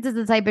 Yellowjackets is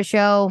the type of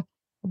show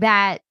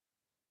that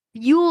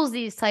fuels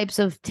these types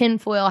of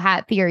tinfoil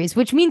hat theories,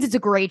 which means it's a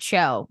great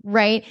show,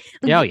 right?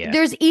 Oh, yeah.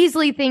 There's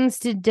easily things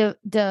to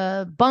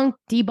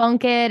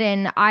debunk it.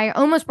 And I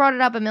almost brought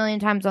it up a million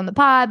times on the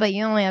pod, but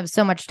you only have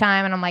so much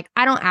time. And I'm like,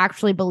 I don't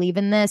actually believe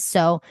in this.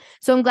 So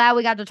I'm glad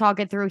we got to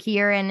talk it through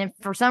here. And if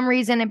for some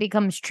reason it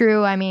becomes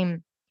true, I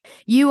mean,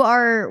 You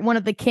are one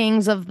of the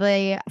kings of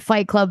the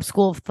Fight Club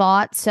school of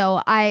thought.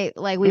 So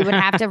we would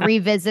have to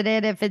revisit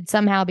it if it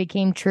somehow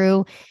became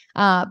true.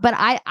 But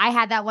I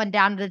had that one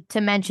down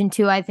to mention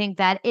too. I think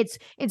that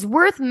it's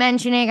worth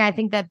mentioning. I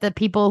think that the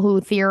people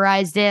who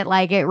theorized it,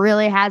 like it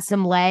really has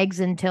some legs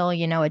until,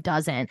 it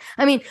doesn't.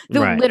 I mean,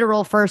 the Right.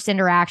 literal first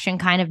interaction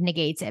kind of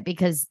negates it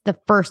because the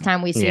first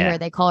time we see Yeah. her,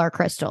 they call her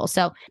Crystal.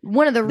 So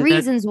one of the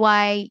reasons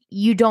why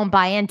you don't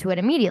buy into it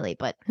immediately,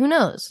 but who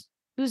knows?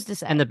 Who's to And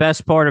say? the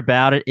best part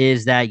about it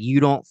is that you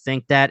don't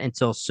think that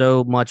until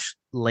so much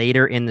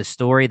later in the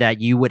story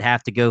that you would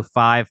have to go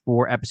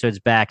 4 episodes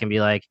back and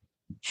be like,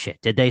 shit,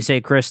 did they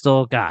say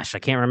Crystal? Gosh, I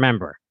can't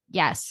remember.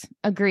 Yes,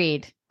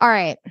 agreed. All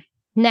right.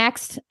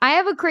 Next, I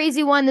have a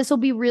crazy one. This will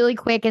be really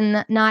quick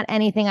and not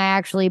anything I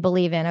actually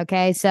believe in.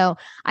 Okay. So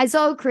I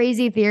saw a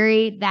crazy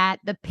theory that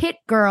the pit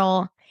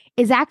girl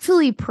is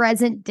actually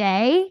present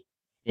day,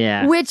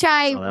 Yeah. which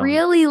I So that one.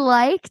 really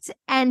liked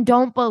and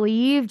don't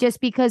believe just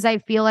because I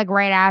feel like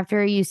right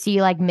after you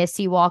see like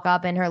Misty walk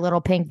up in her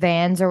little pink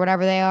vans or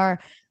whatever they are.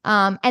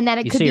 And then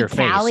it You could see be her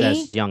face Callie.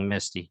 as young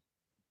Misty.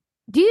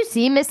 Do you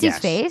see Misty's Yes.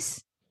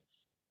 face?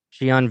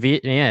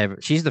 Yeah,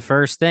 she's the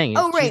first thing.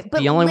 Oh, She's right.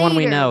 But the only one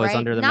we later, know is right?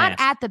 under the Not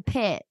mask. at the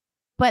pit,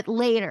 but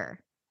later.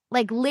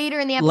 Like later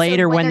in the episode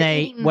Later when when they're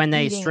they eating when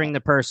they eating string it.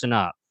 the person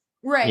up.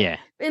 Right. Yeah.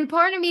 And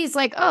part of me is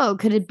like, oh,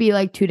 could it be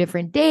like 2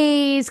 different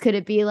days? Could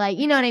it be like,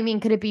 you know what I mean?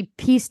 Could it be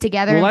pieced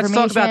together Well, let's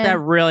talk about that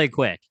information? really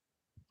quick.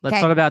 Let's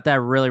Okay. talk about that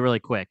really, really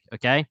quick.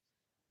 Okay.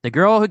 The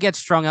girl who gets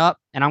strung up,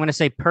 and I'm going to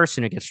say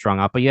person who gets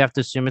strung up, but you have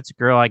to assume it's a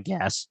girl, I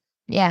guess,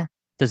 Yeah.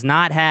 does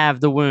not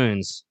have the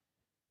wounds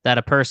that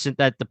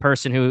the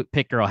person who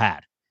Pit Girl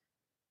had.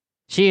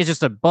 She is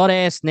just a butt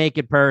ass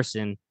naked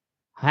person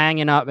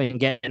hanging up and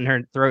getting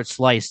her throat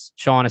sliced,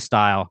 Shauna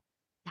style.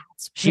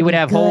 That's She would pretty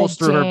have holes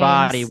good, through her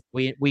body.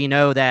 James. We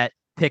know that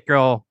Pit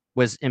Girl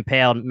was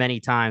impaled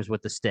many times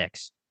with the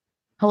sticks.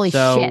 Holy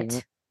So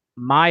shit.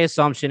 my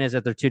assumption is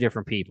that they're two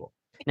different people.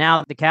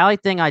 Now, the Callie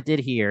thing I did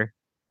hear,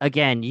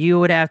 again, you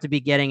would have to be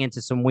getting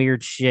into some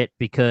weird shit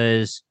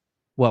because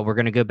what, we're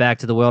gonna go back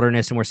to the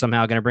wilderness and we're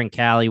somehow gonna bring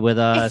Callie with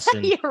us.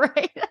 And You're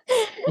right.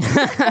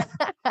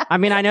 I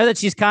mean, I know that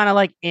she's kind of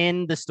like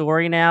in the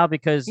story now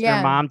because her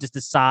Yeah. mom just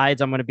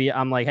decides I'm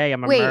like, hey,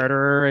 I'm a Wait,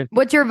 murderer. And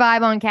what's your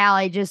vibe on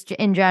Callie just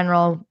in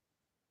general?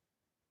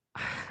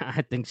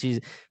 I think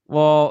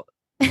well,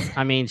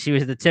 I mean, she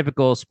was the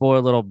typical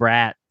spoiled little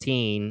brat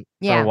teen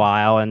for a Yeah.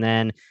 while. And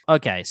then,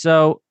 okay,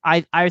 so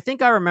I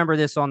think I remember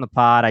this on the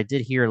pod. I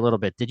did hear a little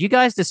bit. Did you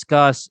guys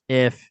discuss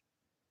if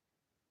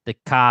the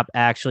cop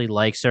actually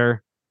likes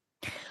her?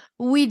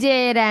 We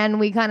did, and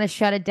we kind of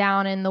shut it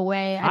down in the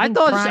way. I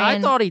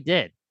thought he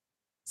did. Like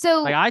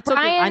So I took it.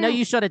 I know Brian,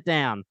 you shut it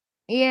down.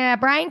 yeah,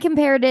 Brian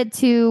compared it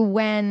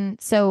to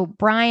so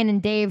Brian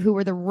and Dave, who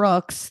were the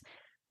Rooks,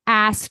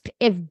 asked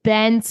if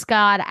Ben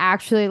Scott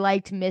actually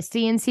liked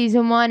Misty in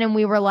season one, and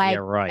we were Yeah, like,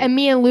 right. and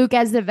me and Luke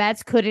as the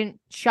vets couldn't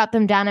shut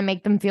them down and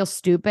make them feel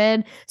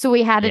stupid. So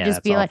we had to Yeah, just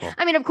that's be like, awful.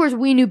 I mean, of course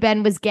we knew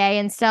Ben was gay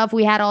and stuff.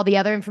 We had all the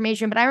other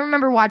information, but I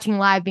remember watching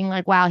live being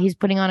like, wow, he's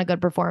putting on a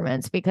good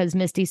performance because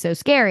Misty's so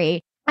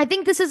scary. I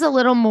think this is a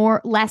little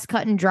more less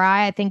cut and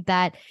dry. I think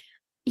that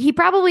he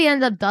probably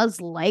ends up does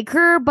like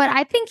her, but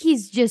I think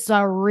he's just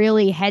a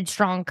really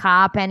headstrong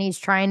cop and he's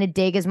trying to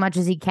dig as much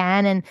as he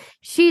can. And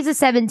she's a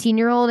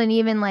 17-year-old, and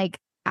even like,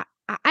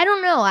 I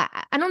don't know.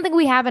 I don't think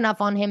we have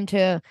enough on him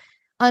to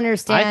I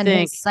understand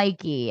think his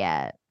psyche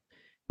yet.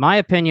 my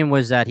opinion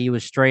was that he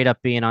was straight up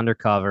being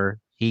undercover.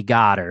 He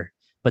got her.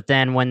 But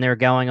then when they're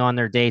going on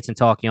their dates and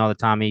talking all the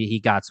time, he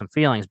got some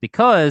feelings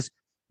because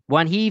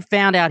when he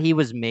found out he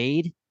was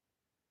made,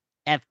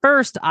 at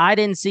first I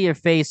didn't see a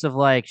face of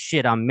like,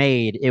 shit, I'm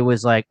made. It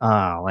was like,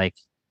 oh, like,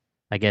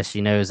 I guess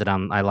she knows that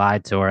I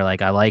lied to her,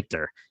 like I liked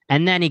her.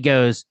 And then he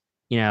goes,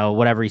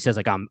 whatever he says,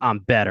 like I'm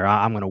better.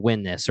 I'm gonna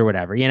win this or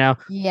whatever,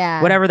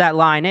 Yeah. whatever that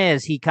line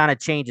is, he kind of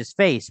changed his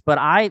face.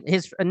 But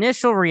his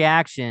initial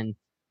reaction,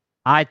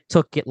 I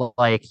took it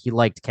like he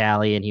liked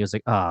Callie and he was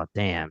like, oh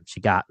damn,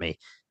 she got me.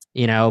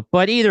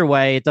 But either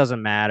way, it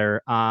doesn't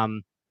matter.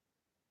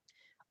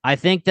 I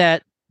think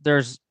that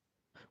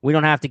we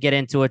don't have to get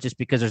into it just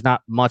because there's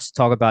not much to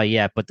talk about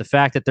yet. But the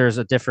fact that there's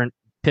a different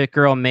Pit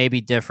Girl may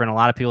be different. A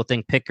lot of people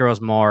think Pit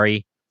Girl's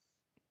Maury.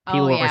 Oh,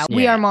 People were, yeah.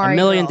 We are yeah, a Mari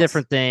million girls.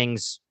 different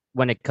things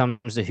when it comes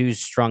to who's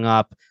strung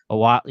up. A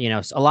lot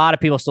of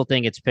people still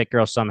think it's Pit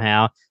Girl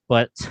somehow,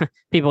 but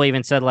people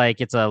even said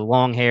like it's a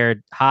long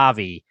haired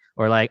Javi,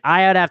 or like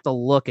I'd have to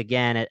look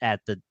again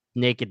at the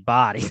naked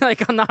body.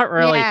 Like I'm not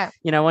really,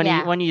 Yeah. when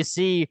Yeah. you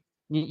see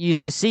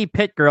you see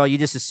Pit Girl, you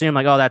just assume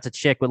like, oh, that's a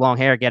chick with long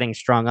hair getting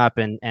strung up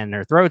and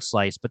her throat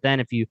sliced. But then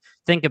if you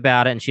think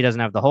about it and she doesn't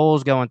have the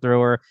holes going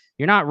through her,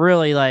 you're not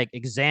really like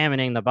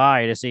examining the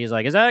body to see,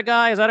 like, is that a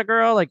guy? Is that a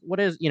girl? Like, what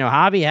is,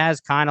 Javi has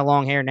kind of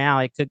long hair now.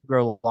 It could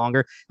grow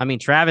longer. I mean,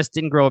 Travis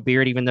didn't grow a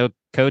beard, even though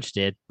Coach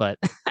did, but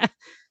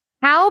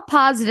How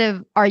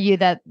positive are you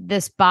that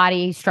this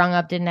body strung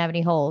up didn't have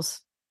any holes?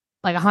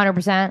 Like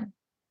 100%?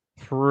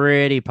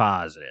 pretty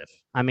positive.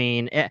 I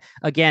mean,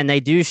 again, they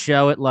do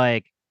show it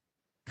like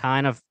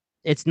kind of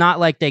it's not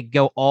like they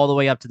go all the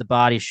way up to the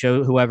body,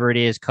 show whoever it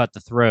is, cut the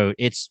throat.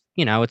 It's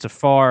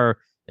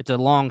a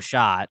long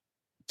shot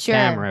Sure.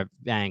 camera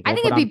I angle, think but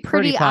it'd I'm be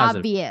pretty pretty positive.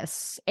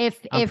 obvious I'm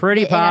if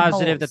pretty it had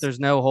positive that holes. there's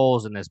no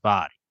holes in this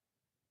body.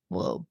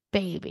 Whoa,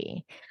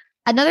 baby.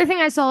 Another thing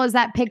I saw is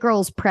that Pit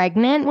Girl's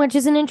pregnant, which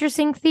is an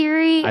interesting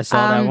theory. I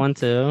saw that one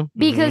too.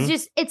 Because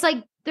just it's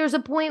like there's a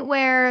point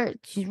where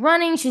she's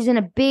running, she's in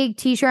a big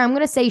t-shirt. I'm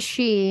gonna say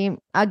she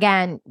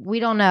again. We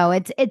don't know.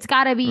 It's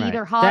got to be Right.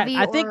 either That Javi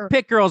I think or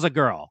Pit Girl's a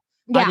girl.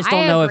 I yeah. just I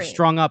don't know if agree.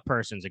 strung up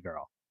person's a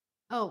girl.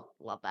 Oh,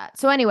 love that.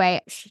 So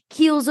anyway, she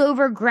keels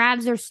over,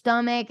 grabs her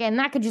stomach, and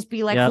that could just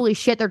be like, Yep. holy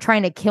shit, they're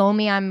trying to kill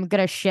me. I'm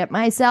gonna shit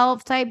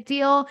myself type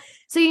deal.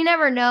 So you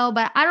never know,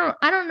 but I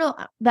don't know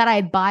that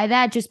I buy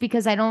that just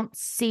because I don't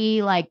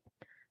see like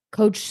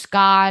Coach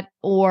Scott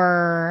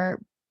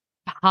or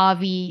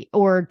Javi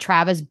or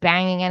Travis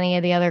banging any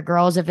of the other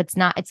girls. If it's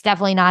not, it's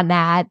definitely not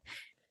Nat.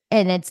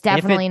 And it's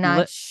definitely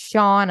not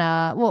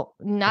Shauna. Well,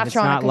 If not it's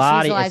Shauna not because she's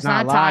Lottie, alive. it's It's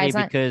not not Ty. Lottie It's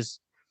not. because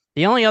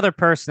the only other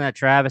person that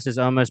Travis has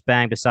almost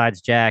banged besides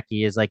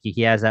Jackie is like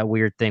he has that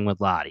weird thing with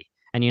Lottie.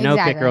 And Pit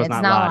Exactly. Girl's It's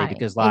not not Lottie Lottie.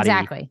 because Lottie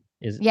Exactly.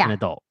 is an Yeah.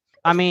 adult.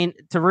 I mean,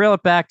 to reel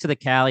it back to the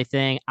Cali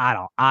thing, I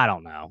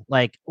don't know.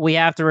 Like we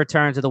have to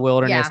return to the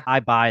wilderness. Yeah. I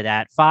buy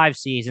that. 5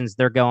 seasons,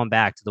 they're going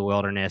back to the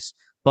wilderness.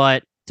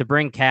 But to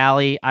bring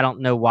Cali, I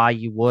don't know why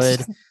you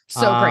would.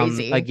 So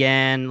crazy.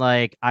 Again,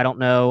 like I don't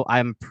know.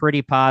 I'm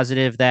pretty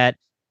positive that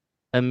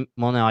well,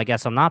 no, I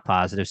guess I'm not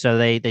positive. So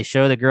they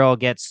show the girl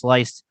get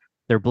sliced,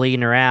 they're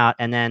bleeding her out,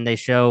 and then they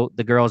show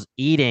the girls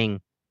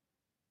eating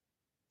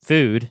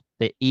food,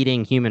 they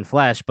eating human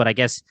flesh, but I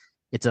guess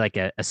it's like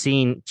a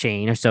scene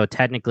change. So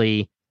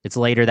technically it's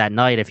later that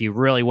night if you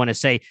really want to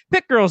say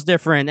Pit Girl's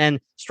different and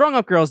Strung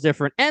Up Girl's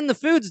different and the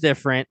food's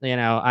different,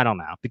 I don't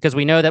know. Because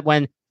we know that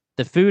when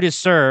the food is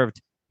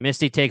served,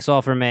 Misty takes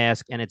off her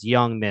mask and it's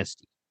young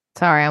Misty.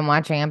 Sorry, I'm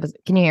watching episode.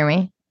 Can you hear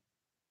me?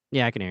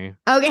 Yeah, I can hear you.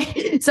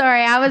 Okay.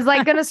 Sorry. I was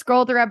like gonna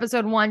scroll through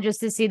episode 1 just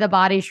to see the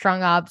body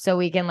strung up so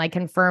we can like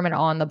confirm it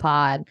on the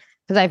pod.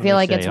 Because I feel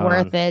like it's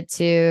worth it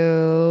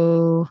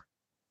to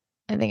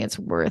I think it's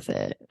worth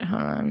it.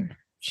 Hold on.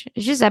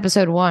 It's just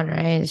episode 1,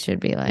 right? It should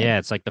be like yeah,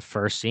 it's like the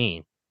first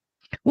scene.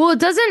 Well, it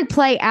doesn't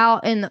play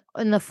out in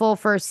the full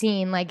first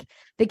scene. Like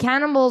the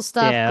cannibal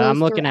stuff. Yeah, goes I'm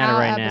looking at it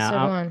right episode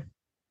now. 1.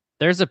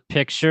 There's a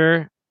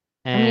picture.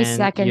 How many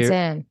seconds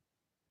in?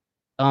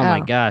 Oh my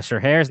gosh, her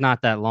hair's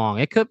not that long.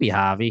 It could be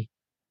Javi.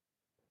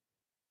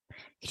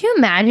 Could you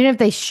imagine if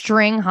they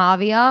string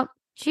Javi up?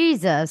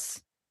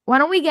 Jesus. Why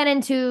don't we get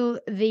into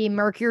the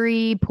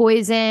mercury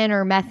poison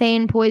or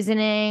methane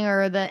poisoning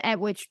or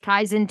which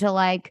ties into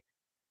like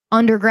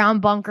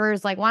underground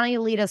bunkers? Like, why don't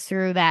you lead us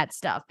through that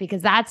stuff?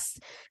 Because that's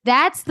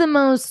the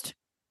most,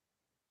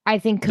 I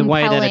think,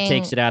 compelling the way that it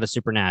takes it out of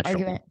Supernatural.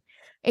 Argument.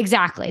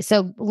 Exactly.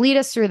 So lead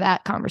us through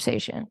that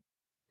conversation.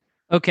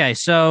 Okay,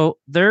 so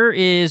there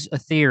is a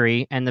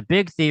theory, and the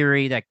big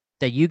theory that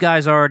you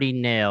guys already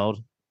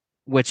nailed,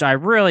 which I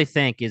really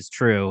think is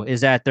true,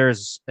 is that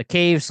there's a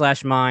cave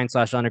 / mine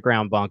 /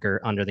 underground bunker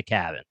under the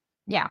cabin.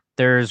 Yeah.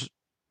 There's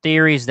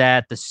theories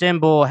that the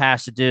symbol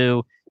has to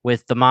do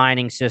with the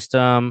mining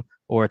system,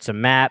 or it's a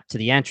map to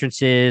the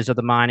entrances of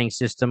the mining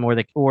system, or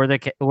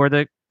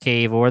the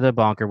cave or the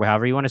bunker,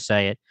 however you want to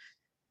say it.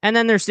 And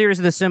then there's theories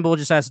of the symbol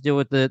just has to do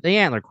with the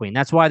antler queen.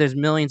 That's why there's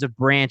millions of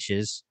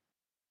branches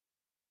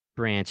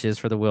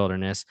for the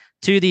wilderness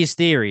to these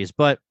theories.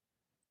 But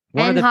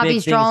one of the big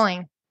things,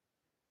 drawing.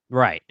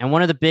 Right. And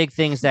one of the big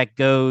things that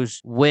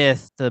goes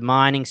with the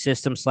mining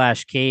system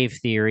 / cave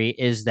theory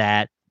is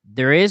that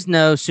there is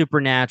no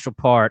supernatural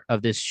part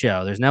of this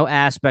show. There's no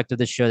aspect of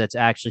this show that's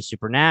actually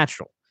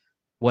supernatural.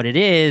 What it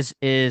is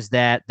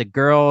that the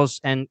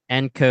girls and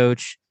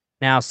coach,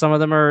 now some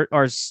of them are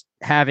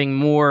having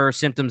more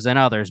symptoms than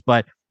others,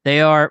 but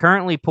they are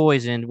currently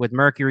poisoned with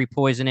mercury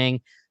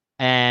poisoning,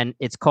 and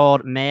it's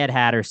called Mad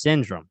Hatter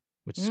syndrome,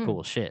 which is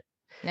cool shit.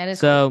 That is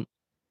so cool.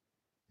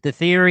 The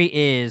theory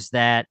is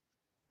that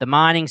the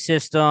mining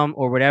system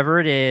or whatever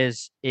it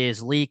is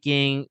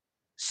leaking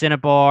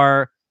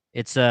cinnabar.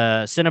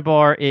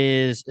 Cinnabar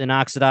is an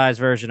oxidized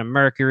version of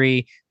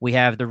mercury. We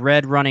have the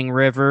red running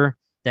river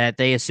that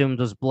they assumed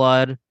was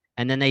blood,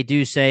 and then they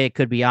do say it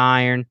could be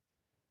iron.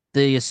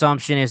 The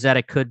assumption is that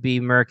it could be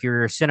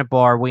mercury or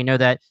cinnabar. We know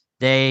that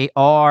they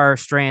are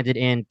stranded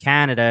in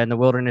Canada, in the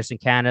wilderness in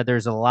Canada.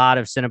 There's a lot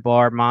of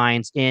cinnabar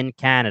mines in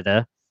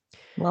Canada.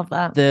 Love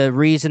that. The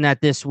reason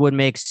that this would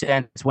make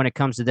sense when it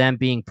comes to them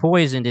being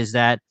poisoned is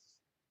that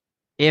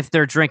if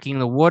they're drinking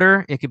the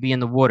water, it could be in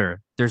the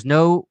water. There's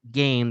no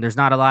game. There's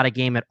not a lot of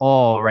game at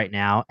all right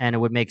now. And it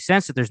would make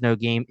sense that there's no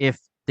game if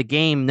the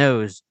game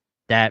knows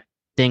that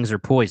things are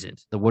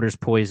poisoned. The water's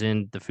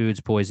poisoned. The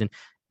food's poisoned.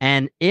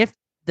 And if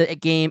the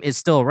game is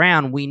still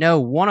around, we know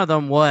one of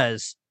them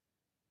was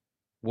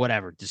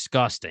whatever,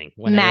 disgusting.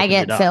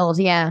 Maggot filled,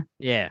 yeah.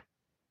 Yeah.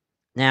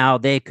 Now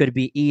they could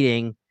be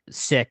eating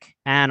sick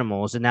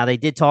animals. And now they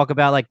did talk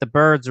about like the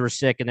birds were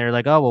sick and they're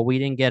like, oh, well, we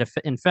didn't get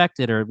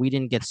infected or we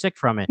didn't get sick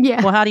from it.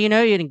 Yeah. Well, how do you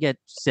know you didn't get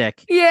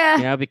sick?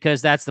 Yeah.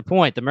 Because that's the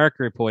point, the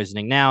mercury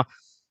poisoning. Now,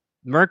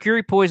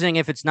 Mercury poisoning,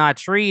 if it's not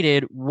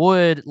treated,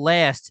 would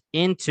last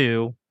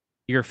into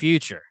your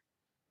future.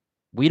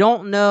 We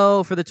don't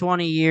know for the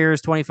 20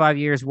 years, 25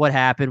 years what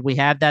happened. We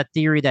have that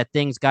theory that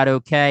things got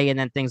okay and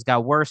then things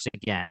got worse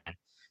again.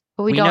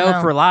 But we We don't know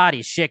know. for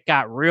Lottie, shit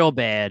got real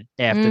bad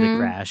after the Mm,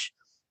 crash.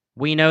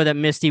 We know that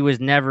Misty was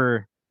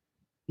never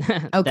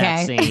that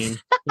okay. sane.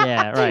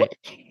 Yeah,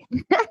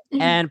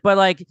 right. But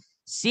like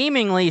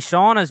seemingly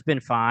Shauna's been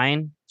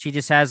fine. She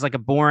just has like a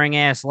boring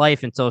ass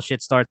life until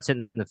shit starts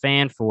hitting the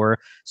fan for her.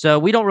 So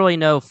we don't really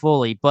know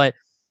fully. But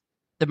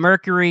the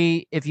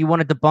Mercury, if you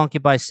want to debunk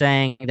it by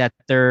saying that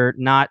they're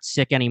not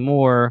sick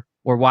anymore,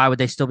 or why would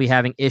they still be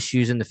having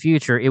issues in the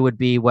future, it would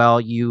be, well,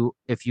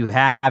 if you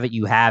have it,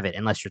 you have it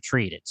unless you're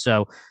treated.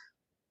 So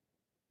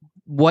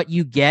what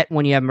you get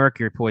when you have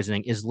mercury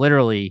poisoning is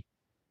literally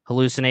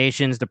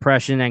hallucinations,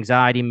 depression,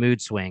 anxiety, mood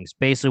swings,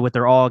 basically what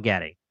they're all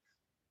getting.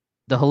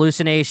 The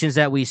hallucinations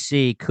that we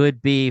see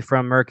could be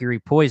from mercury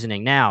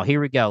poisoning. Now,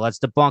 here we go. Let's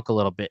debunk a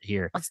little bit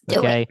here. Let's do it.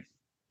 Okay.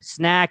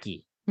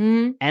 Snacky.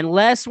 Mm.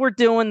 Unless we're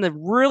doing the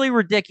really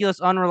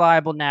ridiculous,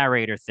 unreliable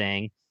narrator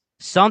thing,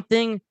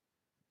 something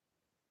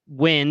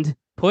wind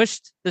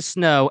pushed the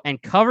snow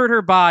and covered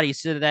her body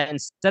so that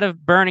instead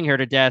of burning her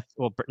to death,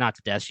 well, not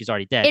to death, she's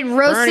already dead. It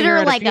roasted burning her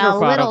at like a funeral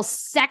little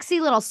sexy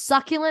little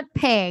succulent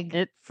pig.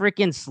 It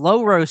freaking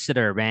slow roasted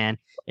her, man.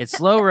 It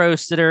slow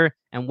roasted her.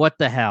 And what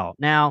the hell?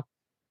 Now,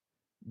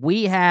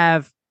 we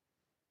have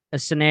a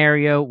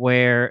scenario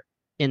where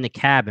in the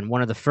cabin,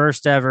 one of the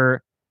first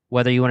ever,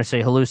 whether you want to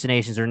say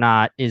hallucinations or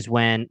not, is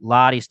when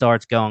Lottie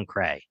starts going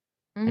cray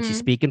and she's Mm-hmm.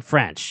 speaking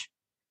French.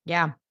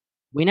 Yeah.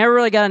 We never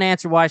really got an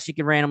answer why she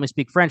could randomly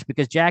speak French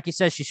because Jackie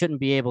says she shouldn't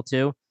be able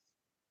to.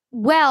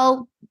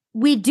 Well,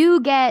 we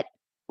do get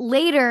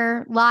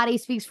later Lottie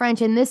speaks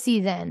French in this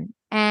season,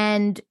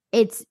 and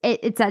it's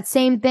that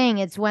same thing.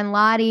 It's when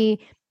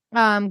Lottie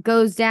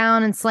goes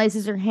down and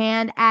slices her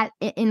hand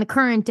in the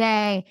current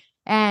day,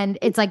 and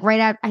it's like right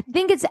after. I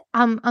think it's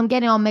I'm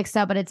getting all mixed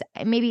up, but it's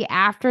maybe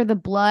after the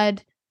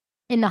blood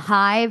in the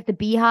hive, the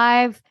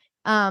beehive.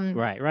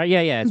 Right,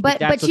 yeah.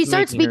 But she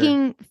starts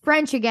speaking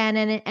French again,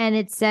 and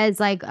it says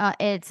like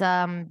it's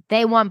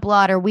they want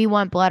blood, or we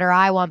want blood, or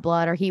I want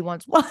blood, or he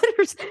wants blood,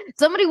 or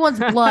somebody wants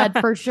blood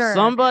for sure.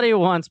 Somebody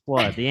wants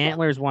blood. The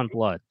antlers want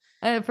blood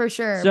For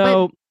sure.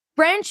 So but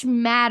French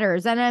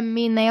matters, and I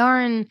mean they are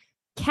in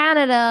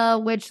Canada,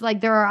 which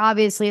like there are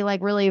obviously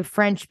like really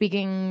French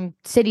speaking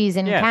cities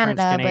in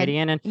Canada, French,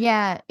 Canadian, and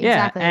yeah,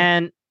 exactly.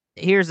 And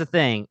here's the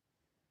thing.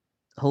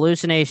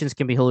 Hallucinations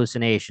can be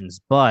hallucinations,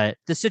 but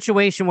the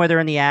situation where they're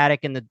in the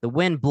attic and the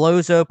wind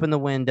blows open the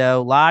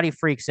window, Lottie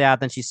freaks out,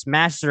 then she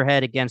smashes her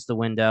head against the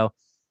window.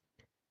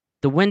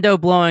 The window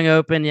blowing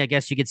open, I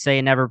guess you could say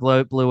it never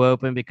blew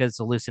open because it's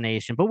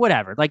hallucination, but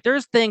whatever. Like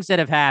there's things that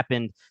have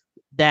happened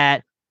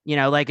that,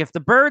 like if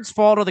the birds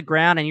fall to the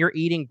ground and you're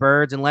eating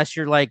birds, unless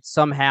you're like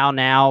somehow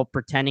now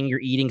pretending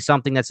you're eating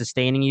something that's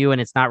sustaining you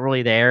and it's not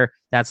really there,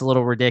 that's a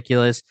little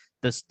ridiculous.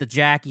 The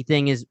Jackie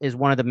thing is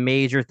one of the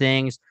major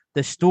things.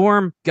 The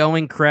storm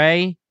going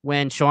cray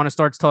when Shauna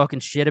starts talking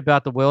shit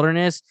about the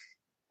wilderness.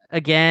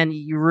 Again,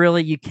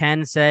 you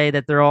can say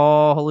that they're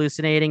all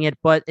hallucinating it,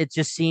 but it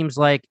just seems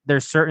like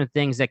there's certain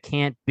things that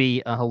can't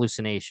be a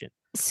hallucination.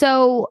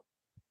 So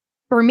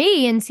for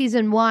me in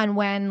season 1,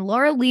 when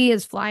Laura Lee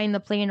is flying the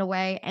plane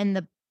away and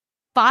the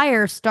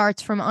fire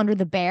starts from under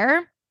the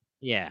bear,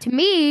 yeah, to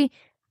me,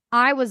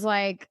 I was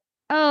like,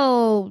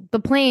 oh, the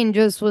plane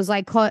just was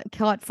like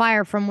caught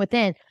fire from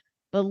within.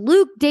 But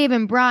Luke, Dave,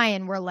 and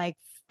Brian were like,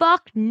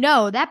 fuck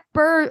no, that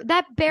bear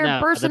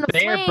burst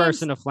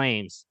into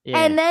flames. Yeah.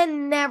 And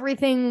then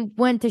everything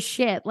went to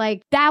shit.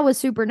 Like that was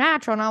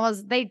supernatural.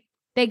 And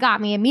they got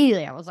me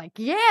immediately. I was like,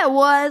 yeah, it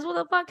was. What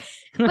the fuck?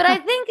 But I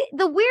think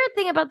the weird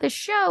thing about this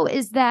show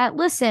is that,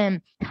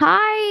 listen,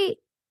 Ty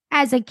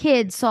as a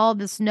kid saw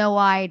the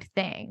snow-eyed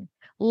thing.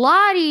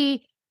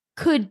 Lottie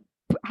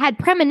had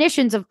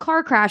premonitions of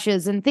car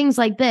crashes and things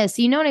like this.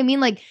 You know what I mean?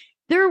 Like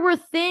there were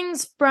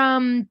things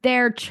from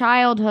their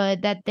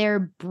childhood that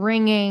they're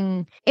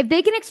bringing. If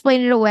they can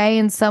explain it away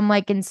in some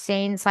like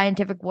insane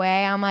scientific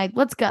way, I'm like,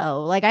 let's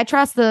go. Like I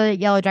trust the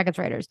Yellowjackets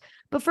writers.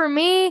 But for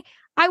me,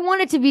 I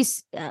want it to be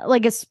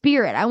like a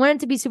spirit. I want it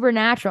to be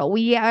supernatural.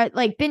 We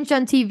like Binge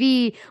on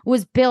TV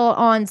was built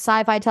on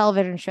sci-fi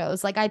television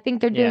shows. Like I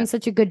think they're doing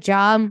such a good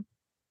job,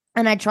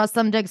 and I trust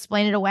them to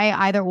explain it away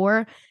either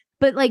or.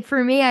 But like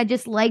for me, I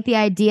just like the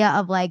idea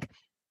of like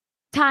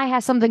Ty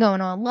has something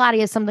going on, Lottie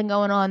has something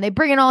going on. They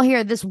bring it all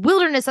here. This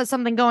wilderness has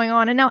something going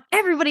on, and now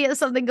everybody has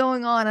something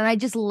going on. And I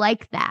just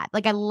like that.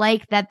 Like I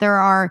like that there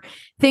are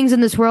things in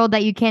this world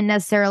that you can't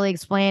necessarily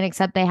explain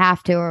except they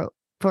have to,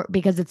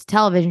 because it's a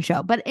television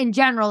show. But in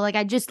general, like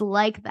I just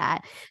like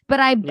that. But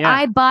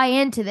I buy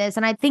into this,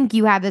 and I think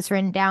you have this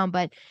written down.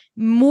 But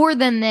more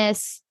than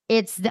this,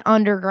 it's the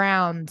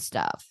underground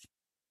stuff.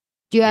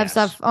 Do you have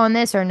stuff on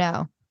this or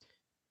no?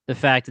 The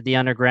fact that the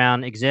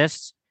underground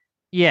exists?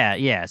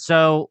 Yeah.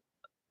 So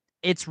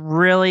it's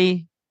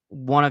really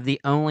one of the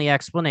only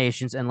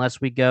explanations,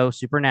 unless we go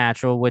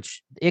supernatural,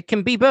 which it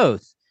can be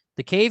both.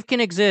 The cave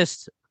can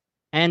exist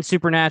and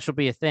supernatural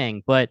be a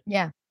thing, but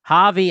Yeah.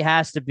 Javi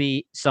has to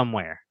be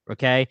somewhere.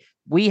 Okay.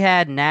 We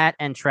had Nat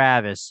and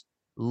Travis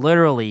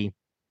literally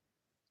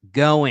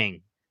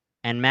going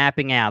and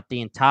mapping out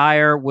the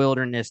entire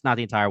wilderness, not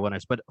the entire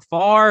wilderness, but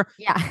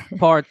Yeah. Seven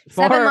far,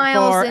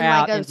 miles far in like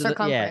out a into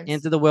circumference.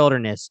 into the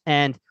wilderness.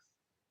 And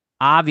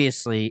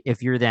obviously,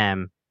 if you're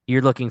them,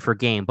 you're looking for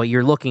game, but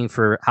you're looking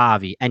for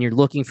Javi and you're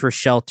looking for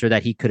shelter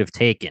that he could have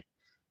taken.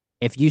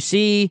 If you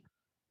see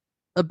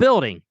a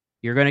building,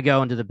 you're going to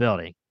go into the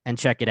building and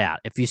check it out.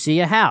 If you see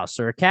a house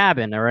or a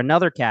cabin or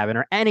another cabin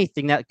or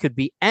anything that could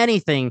be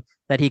anything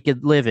that he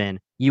could live in,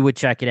 you would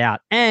check it out.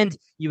 And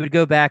you would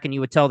go back and you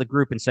would tell the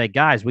group and say,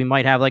 guys, we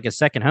might have like a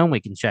second home we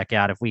can check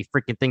out if we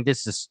freaking think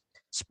this is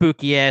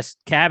spooky ass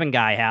cabin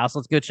guy house.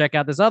 Let's go check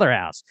out this other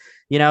house.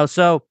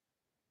 So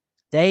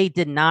they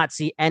did not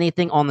see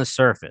anything on the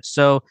surface.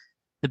 So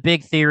the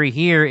big theory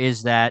here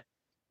is that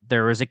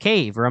there was a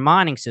cave or a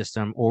mining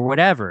system or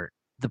whatever.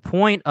 The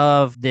point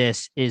of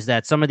this is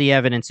that some of the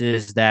evidence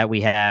is that we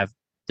have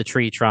the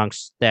tree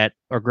trunks that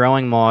are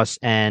growing moss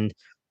and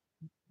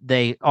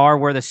they are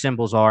where the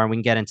symbols are, and we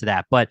can get into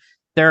that. But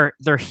they're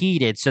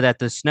heated so that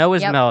the snow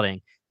is Yep.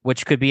 melting,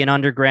 which could be an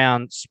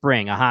underground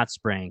spring, a hot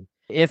spring.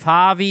 If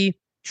Javi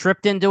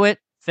tripped into it,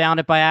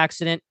 found it by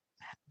accident,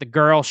 the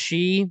girl,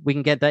 we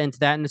can get into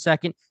that in a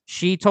second.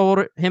 She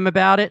told him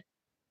about it.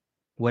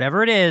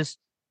 Whatever it is,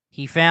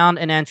 he found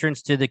an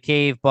entrance to the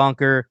cave,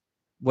 bunker,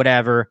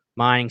 whatever,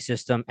 mining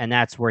system, and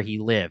that's where he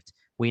lived.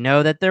 We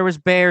know that there was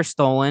bear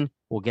stolen.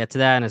 We'll get to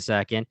that in a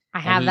second. I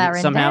And have that he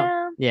written somehow,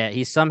 down.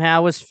 he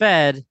somehow was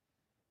fed,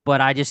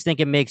 but I just think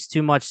it makes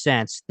too much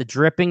sense. The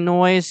dripping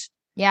noise,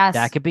 that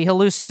Yes. could be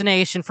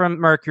hallucination from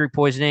mercury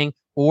poisoning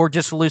or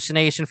just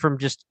hallucination from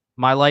just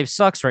my life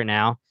sucks right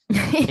now.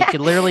 It Yeah.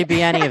 could literally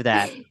be any of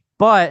that.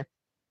 But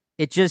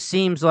it just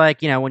seems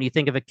like, when you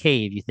think of a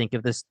cave, you think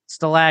of the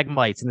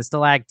stalagmites and the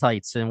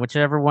stalactites and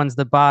whichever one's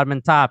the bottom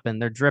and top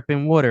and they're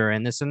dripping water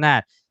and this and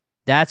that.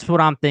 That's what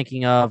I'm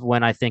thinking of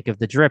when I think of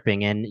the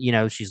dripping. And,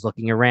 she's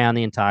looking around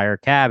the entire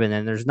cabin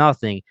and there's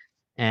nothing.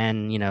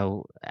 And,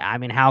 I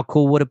mean, how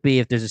cool would it be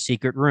if there's a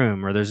secret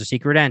room or there's a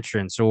secret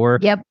entrance or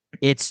Yep.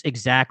 it's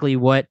exactly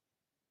what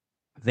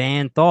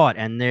Van thought.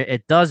 And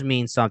it does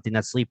mean something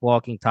that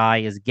Sleepwalking Ty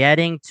is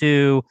getting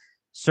to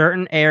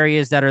certain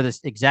areas that are the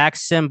exact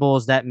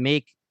symbols that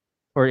make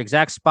or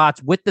exact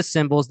spots with the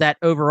symbols that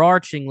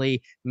overarchingly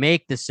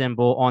make the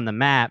symbol on the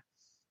map.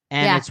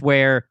 And Yeah. it's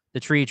where the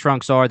tree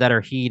trunks are that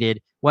are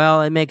heated.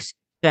 Well, it makes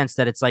sense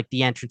that it's like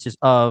the entrances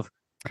of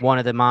one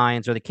of the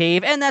mines or the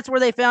cave. And that's where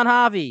they found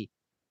Javi.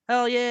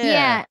 Hell yeah.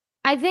 Yeah.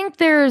 I think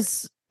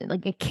there's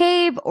like a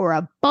cave or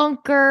a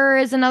bunker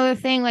is another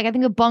thing. Like I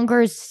think a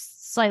bunker is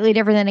slightly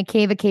different than a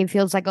cave. A cave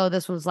feels like, oh,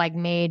 this was like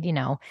made,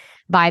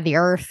 by the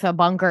earth. A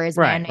bunker is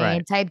Right, man-made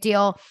right. type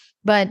deal.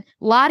 But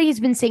Lottie's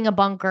been seeing a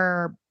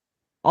bunker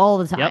all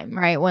the Yep. time,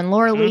 right? When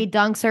Laura Mhm. Lee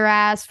dunks her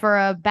ass for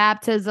a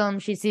baptism,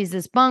 she sees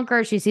this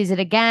bunker. She sees it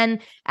again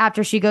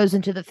after she goes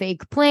into the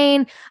fake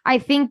plane. I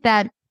think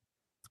that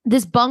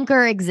this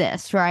bunker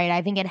exists, right?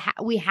 I think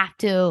we have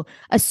to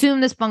assume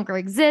this bunker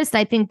exists.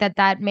 I think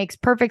that makes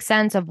perfect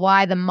sense of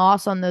why the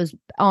moss on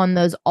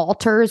those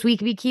altars, we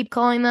keep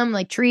calling them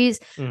like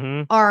trees,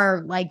 Mhm.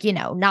 are like,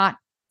 not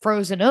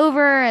frozen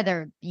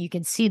over. You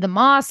can see the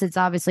moss. It's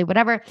obviously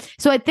whatever.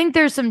 So I think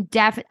there's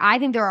I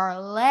think there are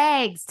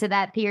legs to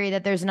that theory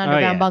that there's an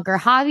underground yeah. bunker.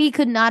 Javi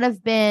could not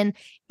have been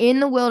in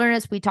the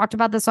wilderness. We talked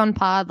about this on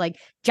pod. Like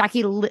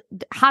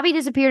Javi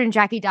disappeared and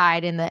Jackie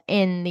died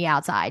in the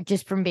outside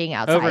just from being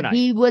outside. Overnight.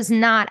 He was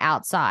not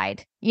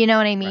outside. You know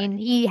what I mean? Right.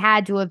 He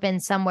had to have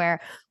been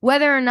somewhere,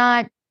 whether or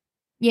not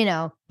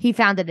he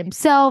found it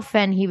himself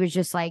and he was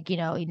just like,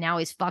 now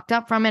he's fucked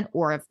up from it.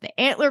 Or if the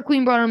Antler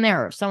Queen brought him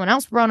there, or if someone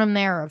else brought him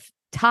there, or if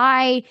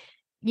Ty,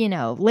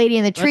 Lady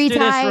in the Tree, Let's do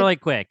this really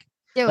quick.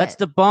 Let's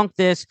debunk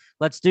this.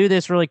 Let's do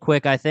this really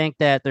quick. I think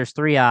that there's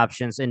three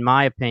options, in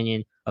my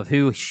opinion, of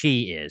who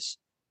she is.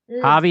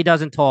 Javi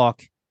doesn't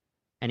talk,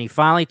 and he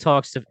finally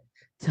talks to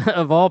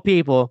of all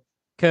people,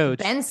 Coach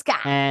Ben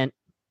Scott. And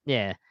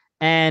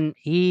and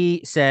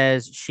he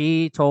says,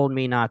 she told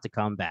me not to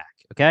come back.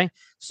 Okay.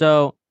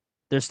 So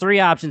there's three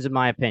options, in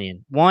my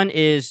opinion. One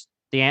is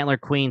the Antler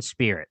Queen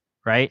spirit,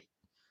 right?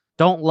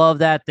 Don't love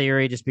that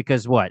theory just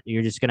because what?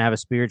 You're just going to have a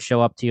spirit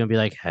show up to you and be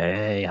like,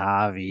 hey,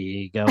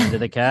 Javi, go into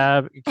the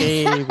cave,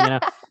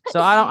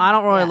 So I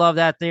don't really love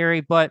that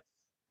theory. But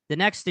the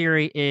next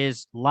theory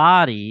is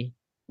Lottie,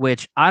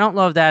 which I don't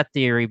love that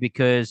theory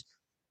because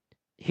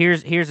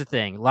here's the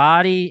thing.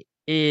 Lottie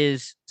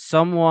is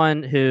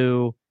someone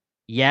who,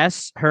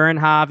 yes, her and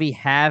Javi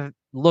have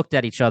looked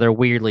at each other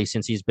weirdly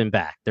since he's been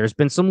back. There's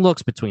been some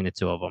looks between the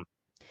two of them.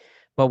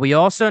 But we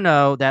also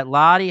know that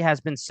Lottie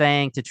has been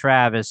saying to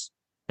Travis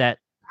that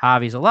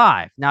Javi's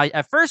alive. Now,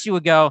 at first you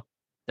would go,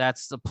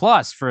 that's a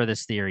plus for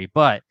this theory.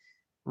 But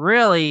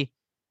really,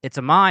 it's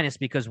a minus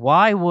because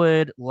why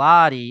would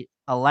Lottie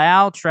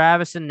allow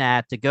Travis and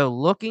Nat to go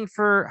looking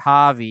for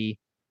Javi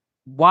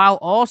while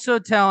also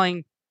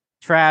telling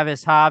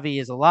Travis Javi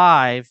is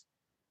alive,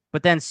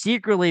 but then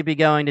secretly be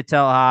going to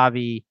tell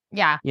Javi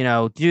Yeah.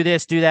 Do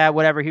this, do that,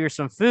 whatever. Here's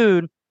some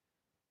food.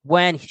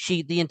 When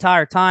she the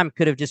entire time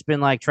could have just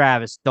been like,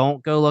 Travis,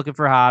 don't go looking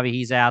for Javi.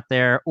 He's out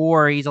there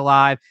or he's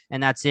alive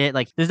and that's it.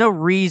 Like, there's no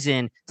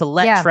reason to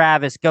let Yeah.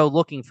 Travis go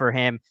looking for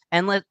him.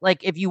 And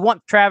if you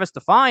want Travis to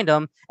find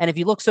him, and if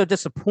you look so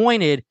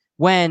disappointed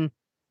when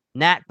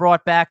Nat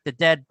brought back the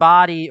dead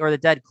body or the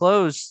dead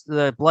clothes,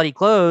 the bloody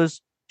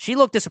clothes, she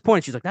looked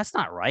disappointed. She's like, that's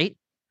not right.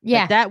 Like,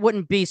 Yeah. that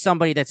wouldn't be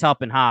somebody that's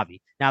helping Javi.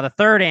 Now, the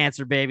third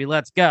answer, baby,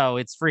 let's go.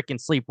 It's freaking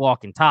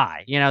sleepwalking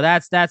Ty.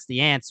 That's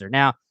the answer.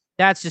 Now,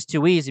 that's just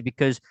too easy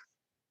because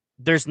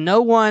there's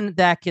no one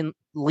that can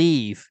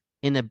leave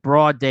in the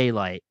broad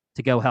daylight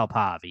to go help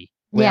Javi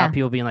without Yeah.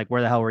 people being like,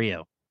 where the hell were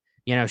you?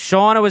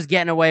 Shauna was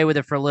getting away with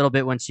it for a little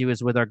bit when she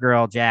was with our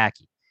girl,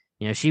 Jackie.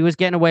 She was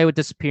getting away with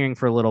disappearing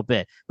for a little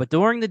bit. But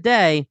during the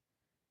day,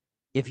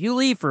 if you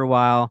leave for a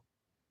while,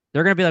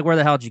 they're going to be like, where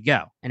the hell did you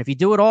go? And if you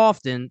do it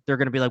often, they're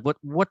going to be like,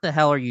 what the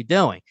hell are you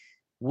doing?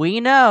 We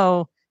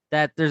know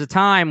that there's a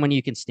time when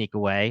you can sneak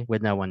away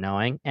with no one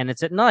knowing, and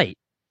it's at night.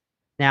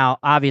 Now,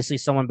 obviously,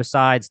 someone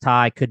besides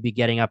Ty could be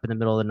getting up in the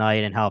middle of the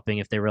night and helping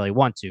if they really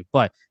want to.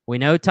 But we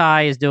know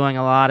Ty is doing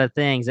a lot of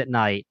things at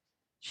night.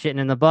 Shitting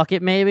in the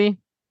bucket, maybe?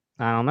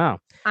 I don't know.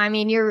 I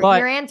mean, you're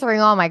But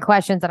answering all my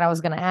questions that I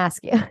was going to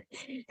ask you.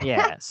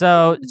 yeah,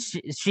 so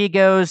she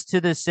goes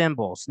to the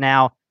symbols.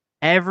 Now,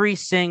 every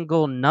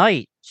single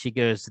night she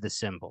goes to the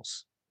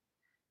symbols.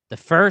 The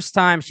first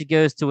time she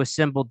goes to a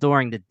symbol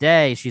during the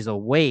day, she's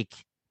awake,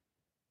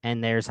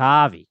 and there's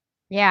Javi.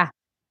 Yeah.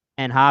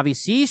 And Javi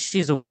sees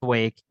she's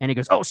awake, and he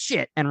goes, oh,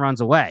 shit, and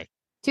runs away.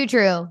 Too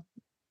true.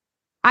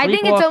 I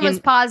think it's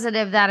almost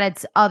positive that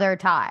it's other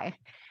Ty.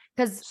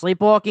 Because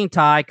sleepwalking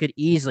Ty could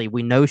easily,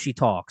 we know she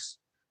talks.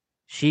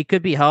 She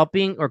could be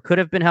helping or could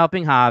have been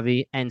helping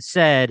Javi and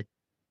said,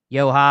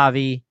 yo,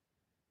 Javi,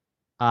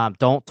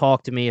 don't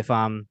talk to me if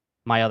I'm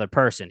my other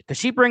person. Because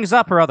she brings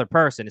up her other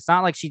person. It's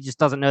not like she just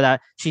doesn't know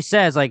that. She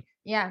says, like,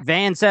 yeah,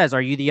 Van says,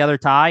 are you the other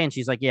Ty? And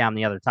she's like, yeah, I'm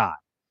the other Ty.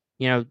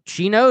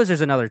 She knows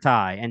there's another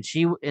Ty. And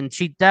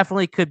she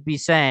definitely could be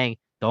saying,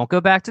 don't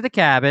go back to the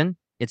cabin.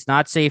 It's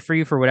not safe for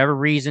you for whatever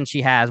reason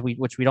she has,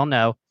 which we don't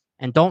know.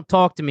 And don't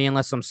talk to me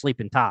unless I'm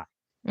sleeping Ty.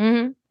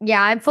 Mm-hmm.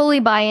 Yeah, I fully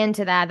buy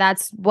into that.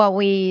 That's what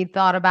we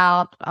thought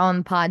about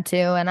on pod 2.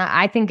 And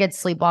I think it's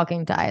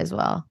sleepwalking Ty as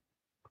well.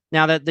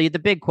 Now, the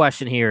big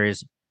question here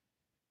is,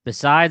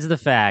 besides the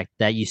fact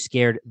that you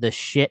scared the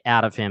shit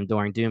out of him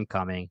during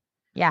Doomcoming,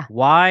 yeah,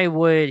 why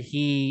would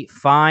he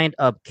find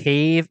a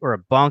cave or a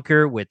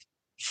bunker with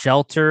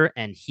shelter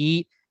and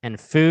heat and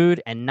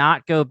food and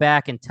not go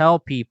back and tell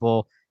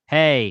people,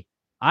 hey,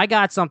 I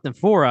got something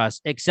for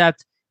us,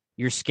 except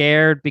you're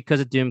scared because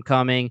of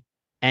Doomcoming,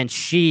 and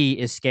she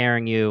is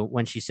scaring you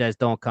when she says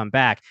don't come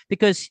back?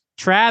 Because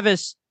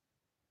Travis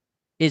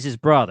is his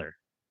brother.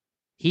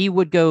 He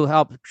would go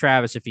help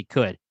Travis if he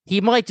could. He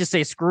might just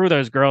say, screw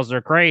those girls,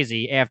 they're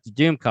crazy after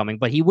Doomcoming,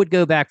 but he would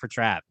go back for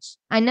Travis.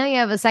 I know you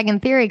have a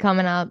second theory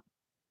coming up.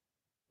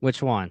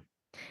 Which one?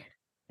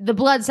 The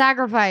blood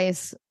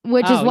sacrifice,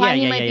 which is why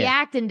he might be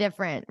acting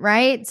different,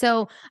 right?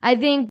 So I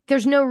think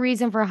there's no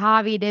reason for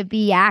Javi to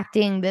be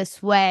acting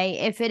this way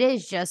if it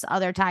is just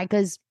other Ty,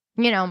 because,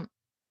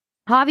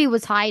 Javi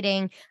was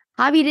hiding.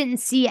 Javi didn't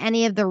see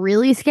any of the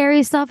really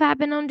scary stuff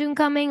happen on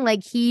Doomcoming.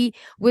 Like, he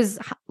was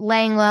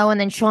laying low, and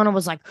then Shauna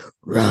was like,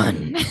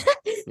 run.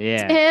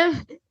 Yeah. To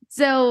him.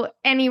 So,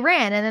 and he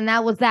ran, and then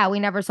that was that. We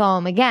never saw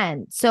him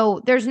again.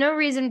 So there's no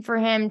reason for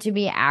him to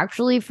be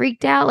actually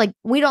freaked out. Like,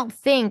 we don't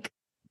think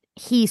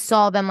he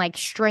saw them like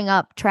string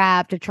up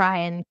Trav to try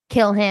and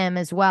kill him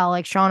as well.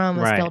 Like, Shauna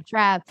almost killed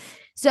Trav.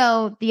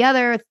 So the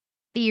other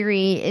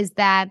theory is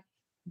that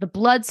the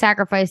blood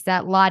sacrifice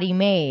that Lottie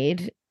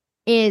made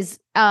is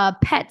a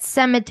pet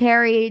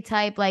cemetery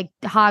type, like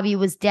Javi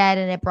was dead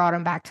and it brought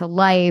him back to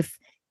life,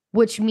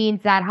 which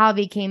means that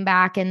Javi came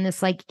back in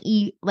this like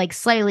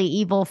slightly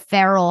evil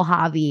feral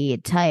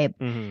Javi type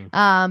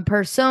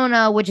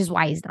persona, which is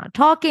why he's not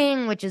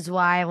talking, which is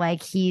why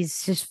like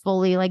he's just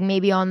fully like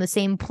maybe on the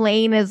same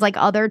plane as like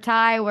other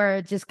Ty, where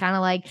it's just kind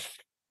of like,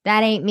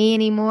 that ain't me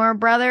anymore,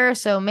 brother.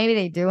 So maybe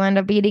they do end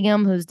up beating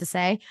him, who's to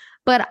say?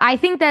 But I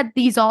think that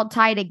these all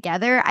tie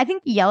together. I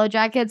think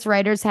Yellowjackets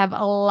writers have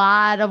a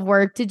lot of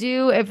work to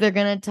do if they're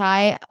going to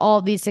tie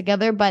all these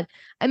together. But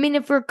I mean,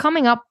 if we're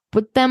coming up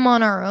with them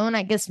on our own,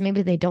 I guess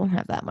maybe they don't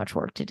have that much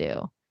work to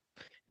do.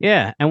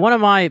 Yeah. And one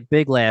of my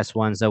big last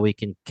ones that we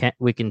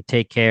can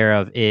take care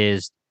of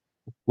is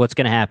what's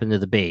going to happen to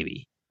the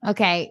baby.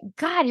 Okay.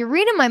 God, you're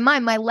reading my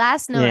mind. My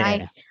last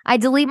note, I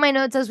delete my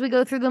notes as we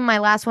go through them. My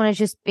last one is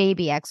just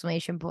baby !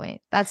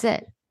 That's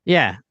it.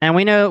 Yeah, and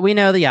we know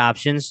the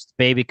options. The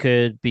baby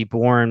could be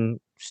born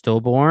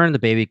stillborn. The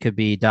baby could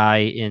be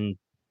die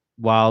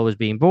while it was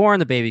being born.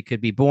 The baby could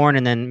be born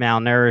and then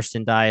malnourished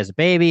and die as a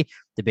baby.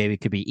 The baby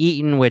could be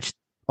eaten, which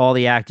all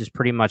the actors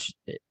pretty much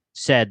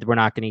said we're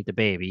not going to eat the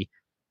baby.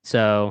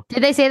 So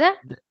did they say that?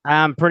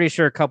 I'm pretty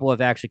sure a couple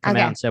have actually come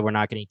out and said we're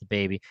not going to eat the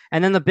baby.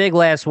 And then the big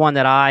last one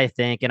that I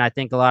think, and I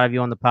think a lot of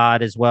you on the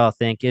pod as well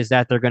think, is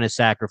that they're going to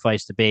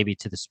sacrifice the baby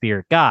to the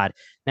spirit god.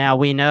 Now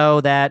we know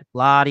that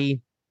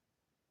Lottie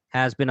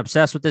has been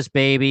obsessed with this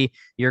baby.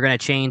 You're going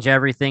to change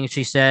everything,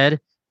 she said.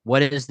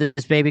 What is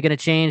this baby going to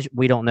change?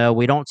 We don't know.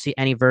 We don't see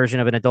any version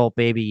of an adult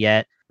baby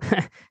yet.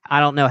 I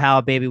don't know how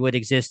a baby would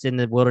exist in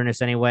the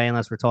wilderness anyway,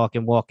 unless we're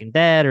talking Walking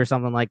Dead or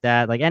something like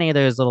that. Like any of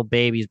those little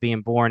babies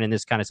being born in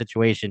this kind of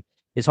situation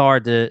is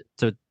hard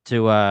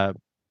to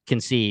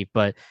conceive.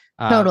 But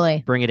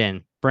Totally. bring it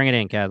in,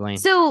 Kathleen.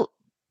 So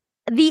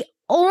the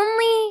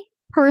only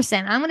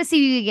person, I'm going to see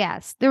if you can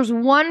guess. There's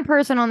one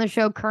person on the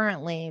show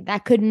currently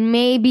that could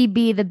maybe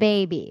be the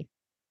baby.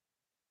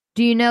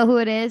 Do you know who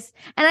it is?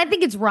 And I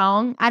think it's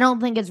wrong. I don't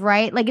think it's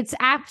right. Like, it's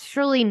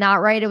actually not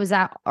right. It was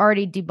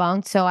already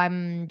debunked. So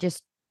I'm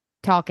just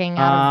talking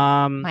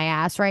out of my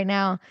ass right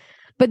now.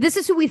 But this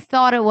is who we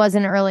thought it was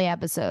in early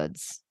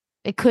episodes.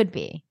 It could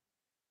be.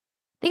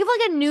 Think of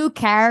like a new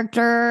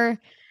character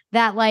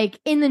that, like,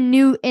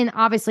 in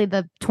obviously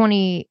the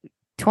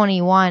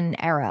 2021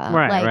 era.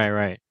 Right, like,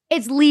 right.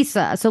 It's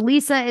Lisa. So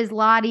Lisa is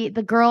Lottie,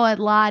 the girl at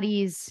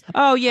Lottie's.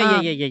 Oh,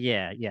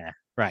 yeah.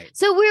 Right.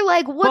 So we're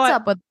like, what's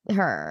up with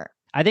her?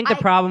 I think the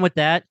problem with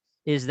that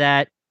is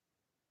that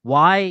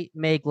why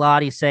make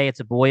Lottie say it's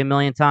a boy a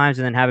million times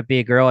and then have it be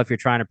a girl if you're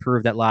trying to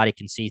prove that Lottie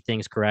can see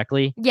things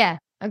correctly? Yeah,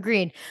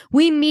 agreed.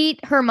 We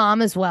meet her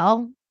mom as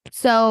well.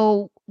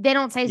 So they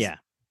don't say,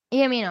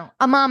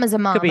 a mom is a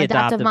mom, could be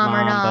adoptive mom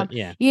or not. But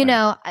yeah,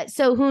 know,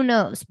 so who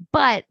knows?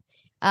 But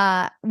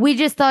we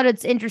just thought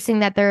it's interesting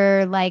that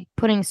they're like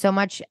putting so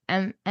much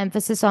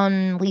emphasis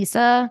on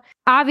Lisa.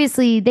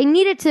 Obviously, they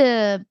needed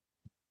to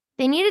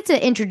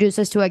introduce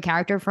us to a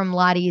character from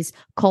Lottie's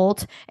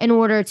cult in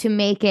order to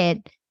make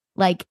it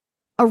like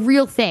a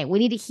real thing. We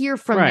need to hear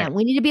from them.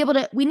 We need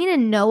to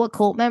know a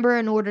cult member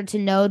in order to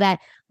know that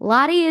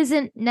Lottie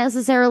isn't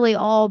necessarily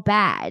all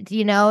bad.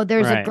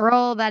 There's a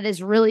girl that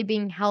is really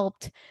being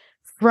helped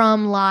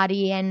from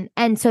Lottie,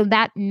 and so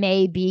that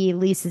may be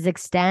Lisa's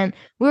extent.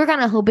 We were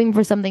kind of hoping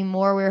for something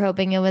more. We were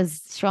hoping it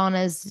was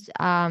Shauna's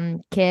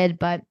kid,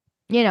 but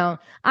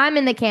I'm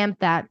in the camp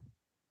that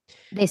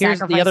they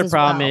sacrifice. The other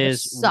problem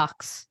is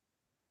sucks.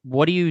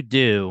 What do you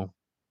do?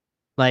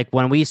 Like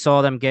when we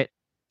saw them get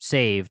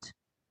saved,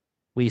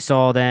 we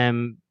saw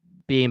them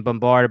being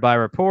bombarded by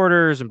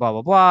reporters and blah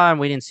blah blah, and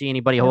we didn't see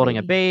anybody holding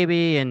a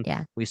baby, and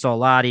we saw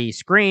Lottie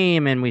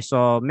scream, and we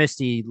saw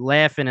Misty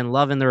laughing and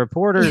loving the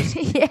reporters,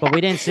 but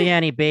we didn't see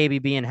any baby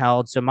being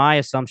held. So my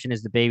assumption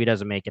is the baby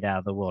doesn't make it out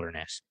of the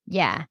wilderness.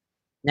 Yeah.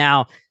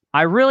 Now,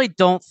 I really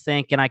don't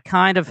think, and I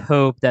kind of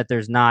hope that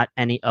there's not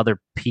any other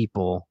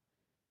people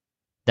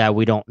that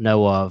we don't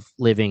know of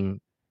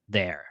living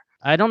there.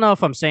 I don't know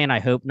if I'm saying I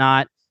hope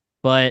not,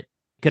 but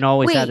can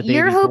always have the baby.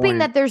 You're hoping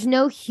that there's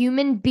no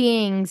human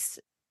beings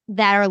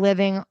that are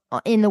living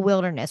in the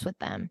wilderness with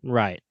them.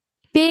 Right.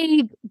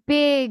 Big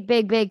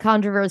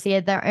controversy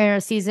at the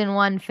season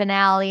 1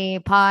 finale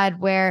pod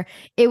where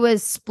it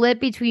was split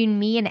between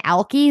me and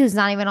Alki, who's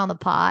not even on the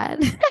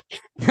pod.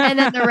 And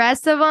then the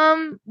rest of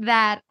them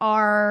that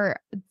are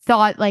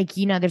thought like,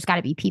 there's got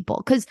to be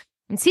people. Because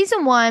in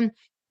season 1,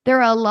 there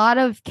are a lot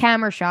of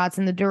camera shots,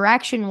 and the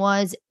direction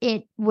was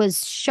it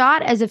was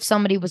shot as if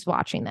somebody was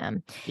watching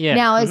them. Yeah.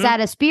 Now, is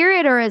that a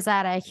spirit or is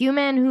that a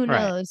human? Who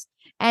knows?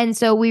 And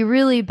so we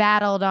really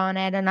battled on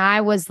it. And I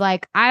was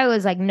like,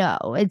 no,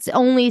 it's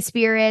only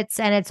spirits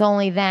and it's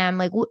only them.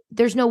 Like,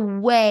 there's no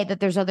way that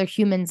there's other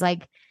humans.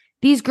 Like,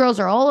 these girls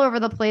are all over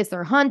the place.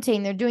 They're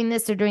hunting. They're doing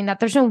this. They're doing that.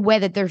 There's no way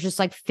that there's just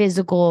like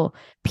physical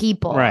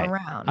people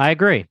around. I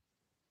agree.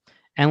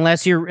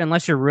 Unless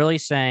you're really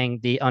saying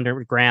the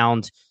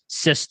underground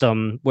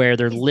system where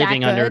they're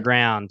living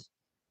underground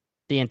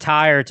the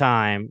entire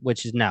time,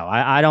 which is no,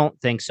 I don't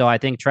think so. I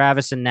think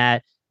Travis and Nat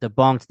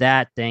debunked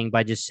that thing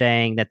by just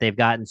saying that they've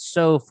gotten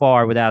so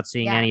far without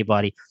seeing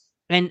anybody.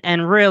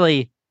 And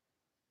really,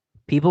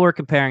 people were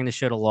comparing the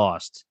show to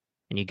Lost,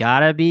 and you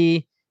gotta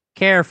be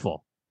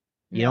careful.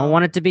 You don't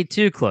want it to be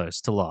too close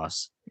to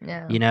Lost.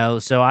 No.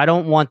 So I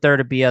don't want there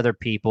to be other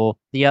people.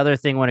 The other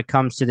thing when it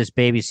comes to this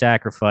baby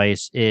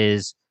sacrifice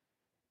is,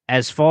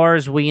 as far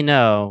as we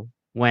know,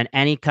 when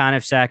any kind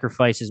of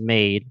sacrifice is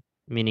made,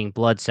 meaning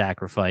blood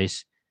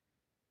sacrifice,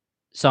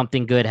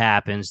 something good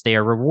happens. They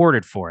are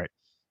rewarded for it.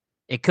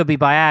 It could be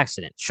by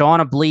accident.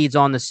 Shauna bleeds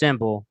on the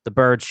symbol. The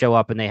birds show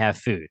up and they have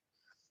food.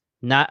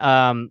 Not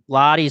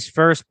Lottie's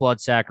first blood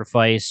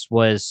sacrifice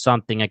was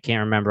something I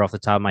can't remember off the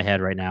top of my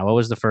head right now. What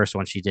was the first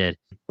one she did?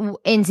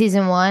 In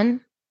season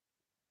 1?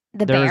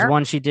 There was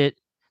one she did.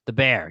 The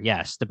bear.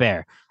 Yes, the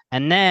bear.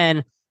 And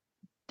then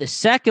the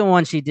second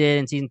one she did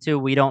in season 2,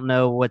 we don't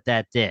know what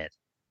that did.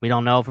 We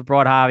don't know if it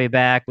brought Javi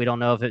back. We don't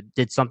know if it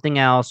did something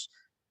else.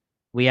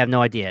 We have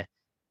no idea.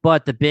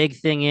 But the big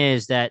thing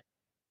is that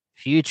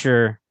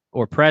future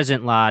or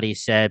present Lottie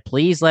said,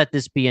 please let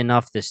this be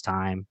enough this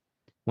time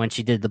when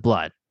she did the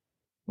blood.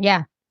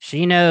 Yeah.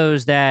 She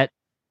knows that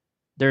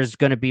there's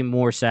going to be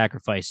more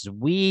sacrifices.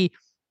 The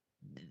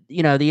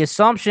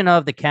assumption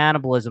of the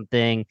cannibalism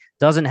thing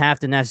doesn't have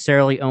to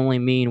necessarily only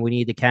mean we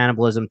need the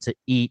cannibalism to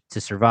eat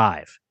to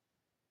survive.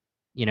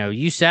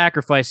 You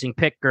sacrificing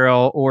Pit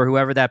Girl or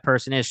whoever that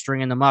person is,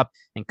 stringing them up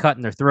and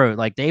cutting their throat.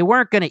 Like, they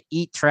weren't going to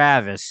eat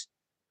Travis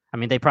I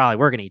mean, they probably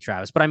were going to eat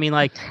Travis, but I mean,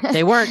 like,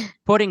 they weren't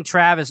putting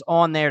Travis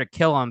on there to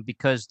kill him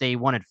because they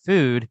wanted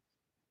food.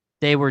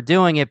 They were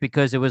doing it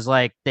because it was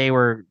like they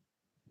were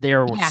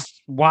Yeah.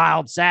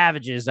 wild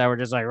savages that were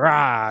just like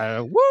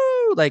rah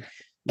woo, like,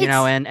 It's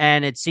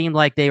and it seemed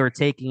like they were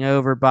taken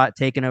over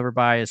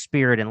by a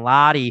spirit. And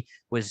Lottie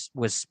was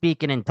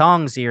speaking in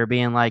tongues here,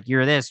 being like,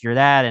 "You're this, you're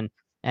that," and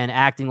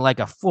acting like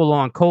a full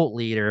on cult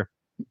leader.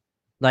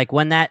 Like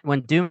when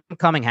Doom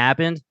Coming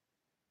happened,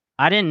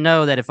 I didn't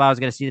know that if I was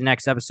going to see the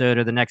next episode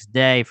or the next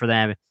day for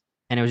them,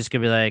 and it was just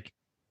going to be like,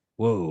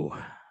 whoa,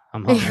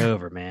 I'm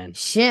hungover, man.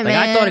 shit, Like,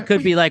 I thought it man.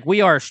 could be like, we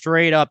are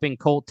straight up in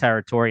cult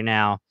territory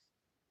now,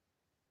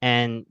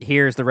 and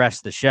here's the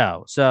rest of the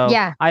show. So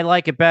Yeah. I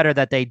like it better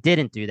that they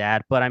didn't do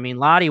that. But I mean,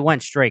 Lottie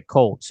went straight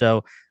cult.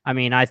 So, I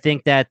mean, I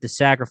think that the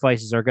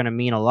sacrifices are going to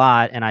mean a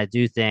lot. And I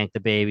do think the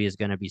baby is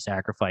going to be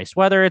sacrificed,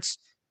 whether it's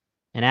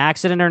an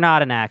accident or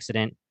not an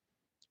accident.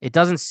 It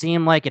doesn't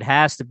seem like it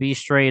has to be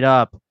straight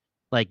up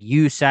like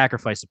you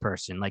sacrifice a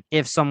person. Like,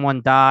 if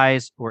someone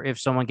dies or if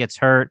someone gets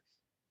hurt,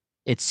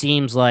 it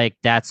seems like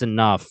that's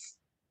enough.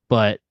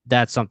 But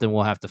that's something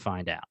we'll have to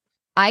find out.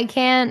 I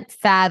can't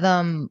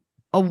fathom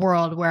a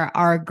world where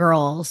our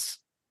girls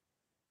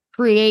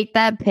create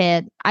that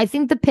pit. I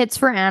think the pit's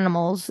for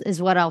animals,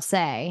 is what I'll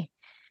say.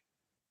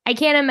 I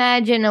can't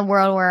imagine a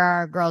world where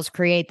our girls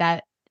create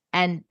that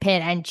and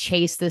pit and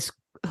chase this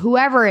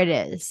whoever it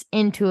is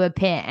into a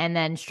pit and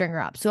then string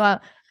her up. So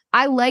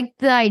I like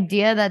the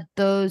idea that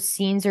those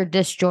scenes are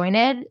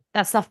disjointed.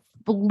 That's the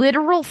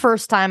literal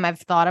first time I've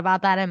thought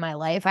about that in my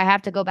life. I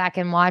have to go back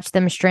and watch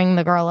them string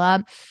the girl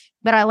up.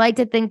 But I like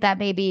to think that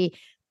maybe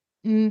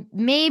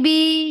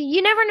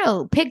you never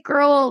know. Pit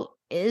girl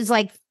is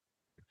like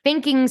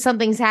thinking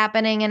something's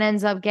happening and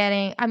ends up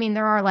getting. I mean,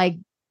 there are like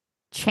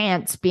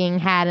chants being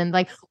had and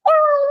like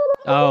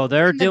Oh,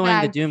 they're in the doing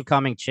the back. Doom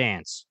Coming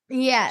chants.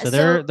 Yeah. So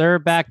So they're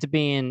back to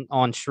being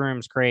on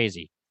shrooms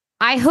crazy.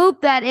 I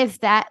hope that if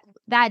that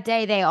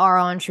day they are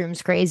on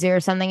shrooms crazy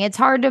or something, it's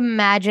hard to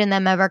imagine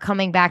them ever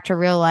coming back to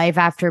real life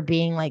after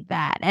being like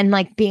that and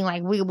like being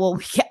like, we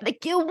gotta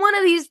kill one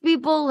of these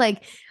people.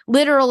 Like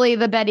literally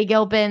the Betty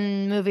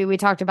Gilpin movie we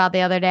talked about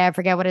the other day. I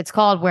forget what it's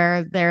called,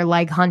 where they're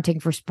like hunting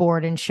for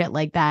sport and shit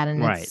like that.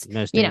 And Right. it's,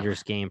 Most you know,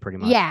 dangerous game, pretty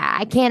much. yeah,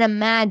 I can't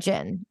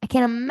imagine. I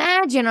can't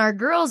imagine our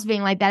girls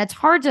being like that. It's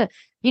hard to,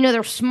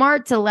 they're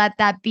smart to let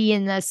that be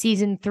in the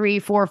season 3,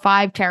 4,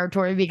 5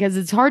 territory because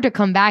it's hard to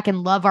come back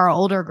and love our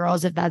older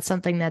girls if that's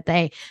something that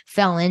they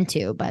fell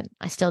into. But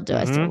I still do.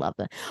 I still love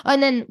them.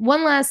 And then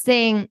one last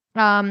thing.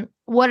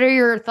 What are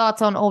your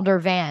thoughts on older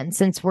Van?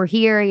 Since we're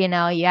here,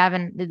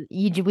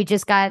 we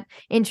just got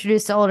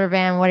introduced to older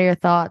Van. What are your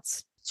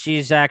thoughts?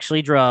 She's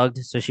actually drugged,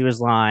 so she was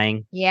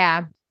lying.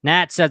 Yeah.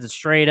 Nat says it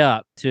straight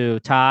up to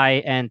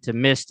Ty and to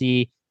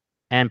Misty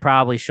and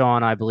probably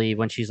Sean, I believe,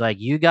 when she's like,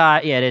 yeah,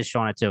 it is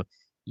Shauna too.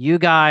 You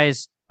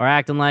guys are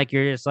acting like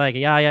you're just like,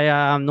 yeah,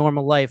 I'm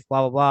normal life,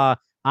 blah, blah, blah.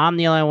 I'm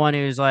the only one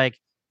who's like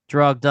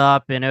drugged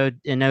up and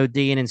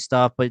ODing and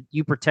stuff, but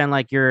you pretend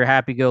like you're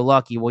happy go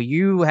lucky. Well,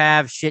 you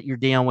have shit you're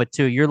dealing with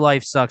too. Your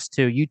life sucks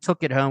too. You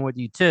took it home with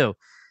you too.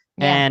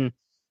 Yeah. And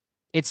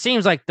it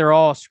seems like they're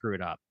all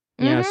screwed up.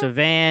 So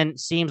Van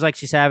seems like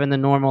she's having the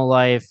normal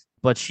life,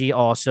 but she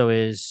also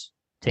is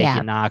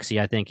taking Noxy,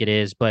 I think it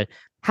is. But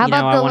how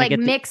about the like get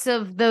mix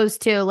of those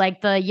two,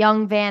 like the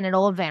young Van and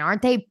old Van?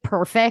 Aren't they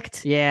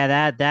perfect?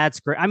 Yeah, that's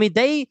great. I mean,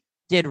 they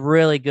did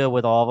really good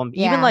with all of them.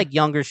 Yeah. Even like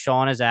younger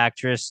Shauna's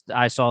actress,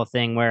 I saw a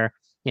thing where,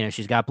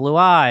 she's got blue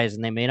eyes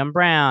and they made them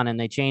brown and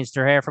they changed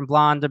her hair from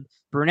blonde to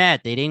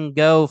brunette. They didn't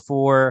go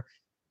for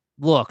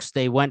looks.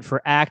 They went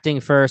for acting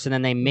first and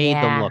then they made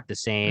them look the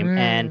same.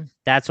 And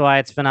that's why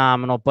it's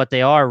phenomenal. But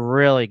they are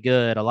really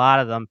good, a lot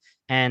of them.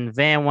 And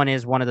Van one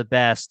is one of the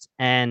best.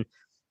 And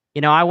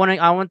I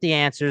want the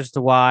answers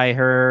to why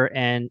her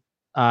and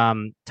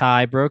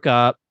Ty broke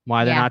up,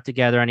 why they're not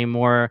together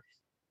anymore.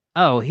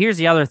 Oh, here's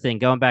the other thing.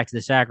 Going back to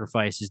the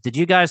sacrifices, did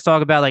you guys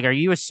talk about like? Are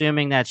you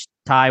assuming that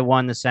Ty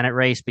won the Senate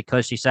race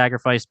because she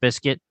sacrificed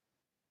Biscuit?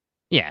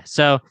 Yeah.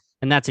 So,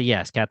 and that's a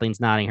yes. Kathleen's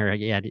nodding her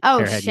head. Oh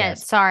her shit! head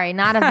yes. Sorry,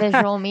 not a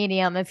visual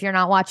medium. If you're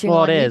not watching Well,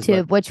 on it is,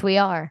 YouTube, which we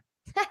are.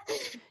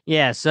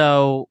 Yeah.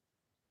 So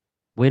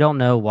we don't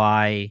know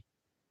why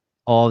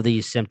all of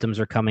these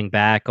symptoms are coming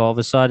back all of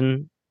a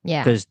sudden.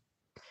 Yeah. Because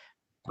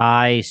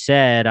I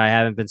said I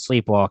haven't been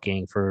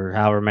sleepwalking for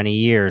however many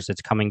years.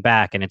 It's coming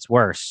back and it's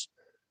worse.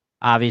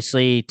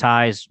 Obviously,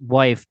 Ty's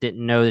wife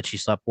didn't know that she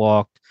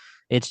sleptwalked.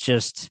 It's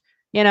just,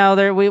 we're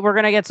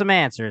going to get some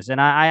answers. And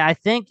I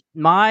think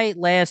my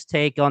last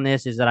take on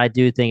this is that I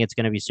do think it's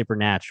going to be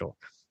supernatural.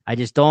 I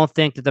just don't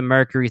think that the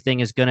Mercury thing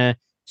is going to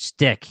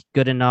stick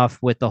good enough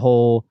with the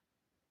whole,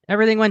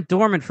 everything went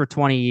dormant for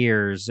 20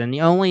 years and the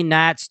only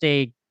Nat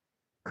stayed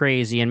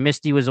crazy and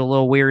Misty was a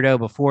little weirdo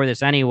before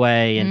this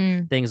anyway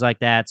and things like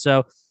that.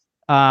 So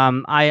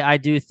I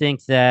do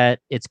think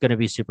that it's going to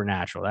be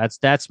supernatural.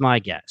 That's my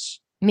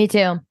guess. Me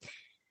too.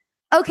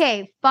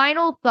 Okay,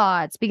 final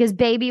thoughts, because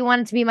baby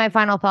wanted to be my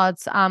final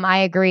thoughts. I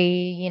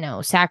agree,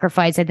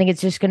 sacrifice. I think it's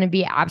just going to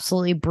be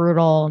absolutely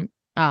brutal.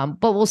 But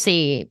we'll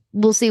see.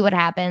 We'll see what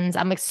happens.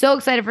 I'm so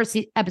excited for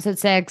episode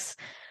 6.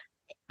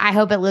 I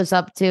hope it lives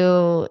up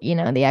to,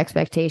 the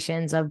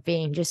expectations of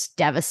being just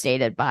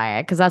devastated by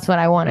it, because that's what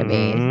I want to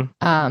be.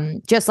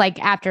 Just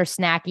like after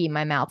Snacky,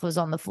 my mouth was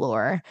on the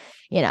floor.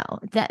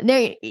 That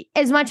they,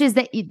 as much as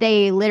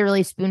they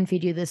literally spoon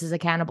feed you, this is a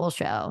cannibal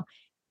show.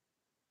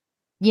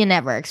 You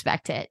never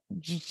expect it.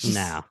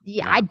 No.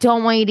 I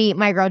don't want you to eat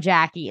my girl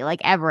Jackie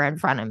like ever in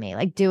front of me.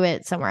 Like, do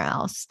it somewhere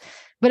else.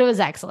 But it was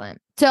excellent.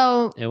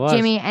 So, It was.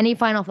 Jimmy, any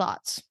final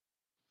thoughts?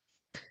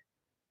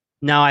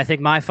 No, I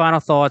think my final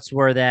thoughts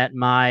were that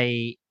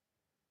my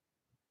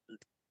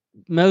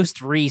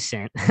most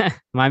recent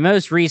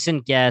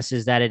guess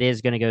is that it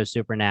is going to go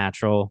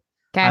supernatural.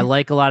 Okay. I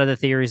like a lot of the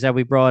theories that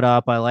we brought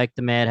up. I like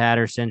the Mad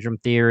Hatter syndrome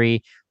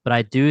theory, but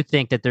I do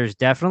think that there's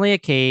definitely a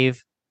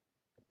cave.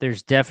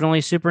 There's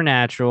definitely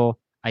supernatural.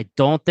 I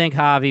don't think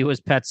Javi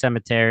was pet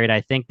cemeteried.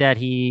 I think that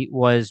he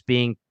was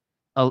being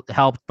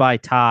helped by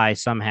Ty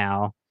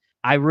somehow.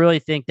 I really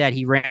think that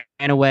he ran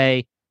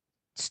away,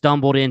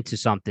 stumbled into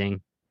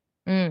something.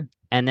 And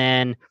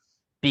then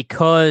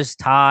because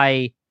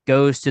Ty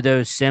goes to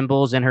those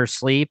symbols in her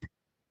sleep,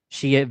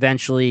 she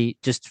eventually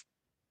just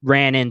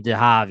ran into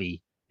Javi,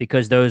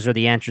 because those are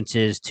the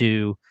entrances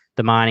to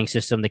the mining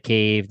system, the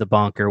cave, the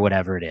bunker,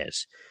 whatever it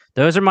is.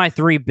 Those are my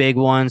 3 big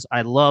ones.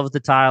 I love the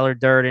Tyler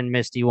Durden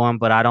Misty one,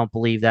 but I don't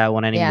believe that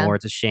one anymore. Yeah.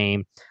 It's a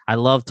shame. I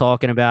love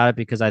talking about it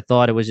because I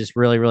thought it was just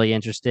really, really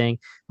interesting.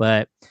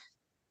 But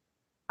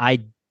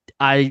I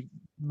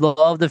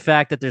love the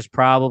fact that there's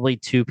probably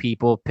 2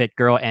 people, pit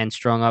girl and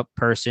strung up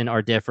person,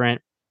 are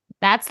different.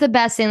 That's the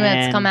best thing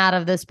that's come out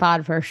of this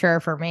pod for sure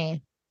for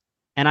me.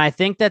 And I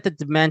think that the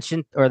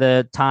dimension or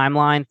the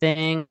timeline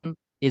thing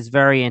is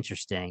very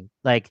interesting.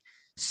 Like,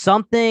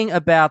 something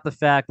about the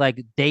fact,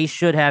 like, they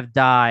should have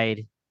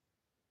died,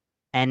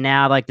 and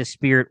now, like, the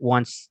spirit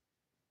wants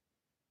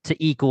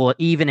to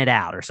even it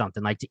out or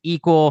something, like to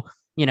equal.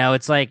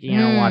 It's like,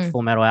 watch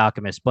Full Metal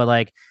Alchemist, but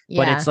like,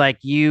 but it's like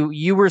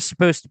you were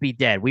supposed to be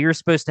dead. We were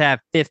supposed to have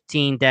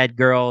 15 dead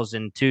girls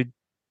and two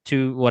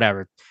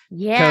whatever.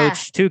 Yeah.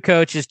 2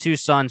 coaches, 2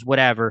 sons,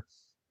 whatever.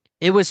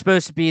 It was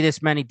supposed to be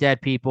this many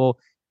dead people.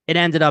 It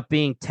ended up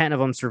being 10 of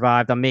them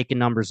survived. I'm making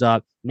numbers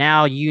up.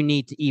 Now you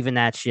need to even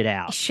that shit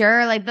out.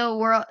 Sure, like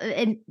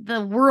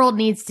the world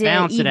needs to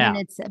balance even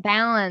its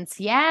balance.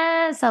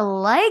 Yes, I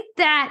like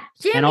that.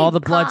 Jimmy and all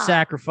the blood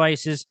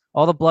sacrifices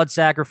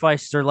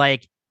are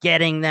like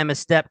getting them a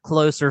step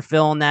closer,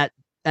 filling that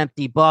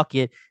empty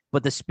bucket.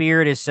 But the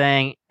spirit is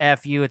saying,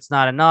 F you, it's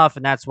not enough.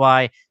 And that's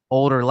why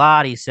older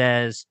Lottie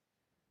says,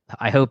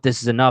 I hope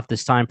this is enough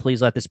this time.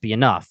 Please let this be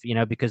enough,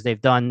 because they've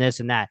done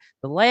this and that.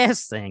 The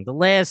last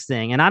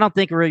thing, and I don't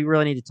think we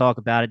really need to talk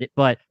about it,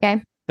 but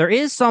there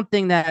is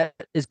something that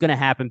is going to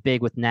happen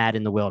big with Nat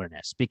in the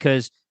wilderness,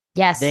 because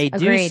they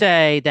do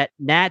say that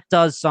Nat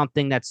does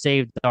something that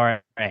saved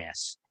our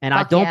ass. And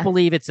I don't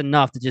believe it's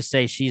enough to just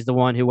say she's the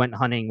one who went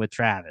hunting with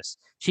Travis.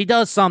 She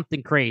does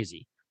something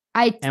crazy.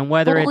 I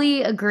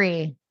totally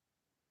agree.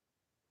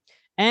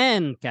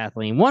 And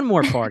Kathleen, one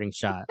more parting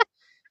shot.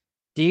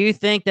 Do you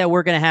think that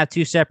we're going to have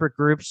 2 separate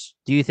groups?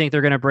 Do you think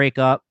they're going to break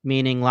up,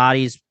 meaning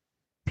Lottie's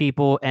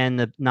people and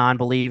the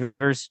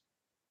non-believers?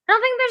 I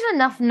don't think there's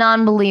enough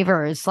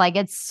non-believers. Like,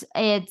 it's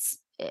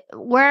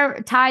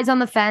where Ty's on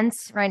the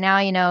fence right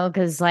now,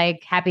 because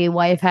like happy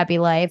wife, happy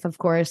life, of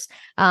course.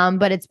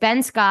 But it's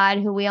Ben Scott,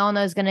 who we all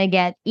know is going to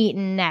get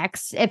eaten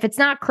next. If it's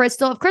not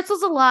Crystal, if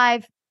Crystal's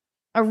alive,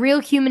 a real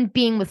human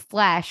being with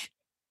flesh,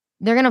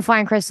 they're going to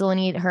find Crystal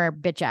and eat her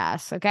bitch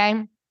ass.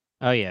 Okay.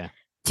 Oh, yeah.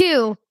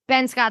 2,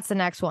 Ben Scott's the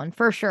next one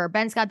for sure.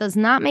 Ben Scott does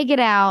not make it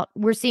out.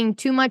 We're seeing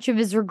too much of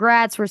his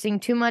regrets. We're seeing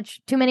too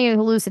many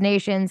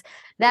hallucinations.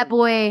 That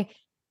boy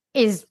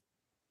is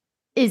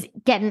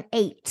getting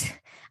ate.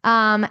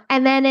 And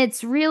then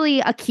it's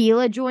really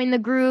Akila joined the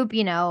group.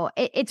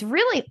 It's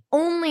really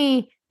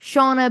only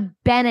Shauna,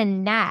 Ben,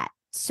 and Nat.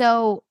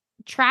 So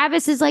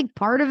Travis is like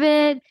part of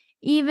it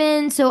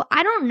even. So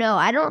I don't know.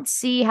 I don't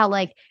see how,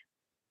 like,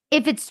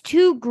 if it's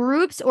 2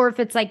 groups or if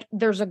it's like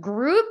there's a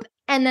group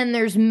and then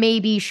there's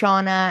maybe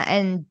Shauna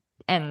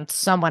and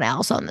someone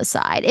else on the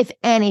side, if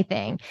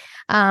anything.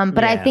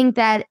 But I think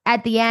that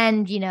at the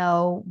end,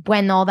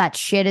 when all that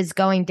shit is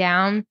going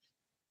down,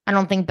 I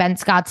don't think Ben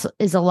Scott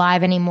is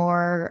alive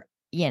anymore.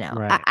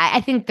 Right.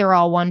 I think they're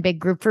all one big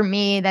group for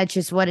me. That's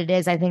just what it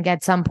is. I think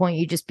at some point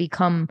you just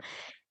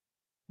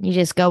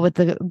go with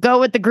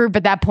the group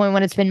at that point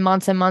when it's been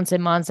months and months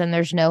and months and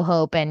there's no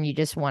hope and you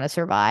just want to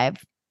survive.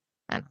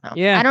 I don't know.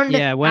 Yeah. I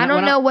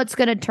don't know what's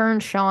going to turn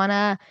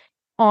Shauna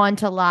on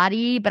to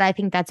Lottie, but I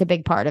think that's a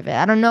big part of it.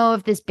 I don't know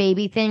if this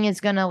baby thing is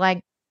going to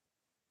like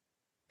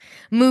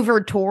move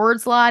her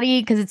towards Lottie,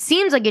 because it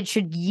seems like it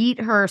should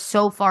yeet her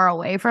so far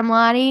away from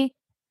Lottie,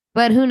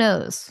 but who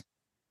knows?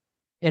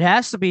 It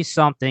has to be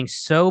something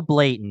so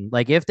blatant.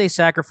 Like, if they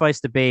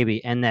sacrifice the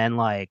baby and then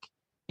like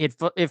it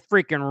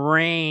freaking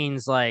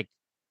rains like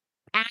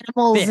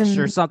animals fish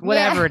or something,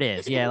 whatever it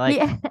is. Yeah.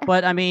 Like,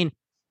 but I mean,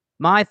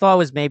 my thought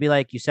was maybe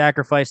like you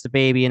sacrifice the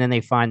baby and then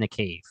they find the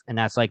cave and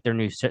that's like their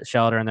new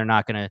shelter and they're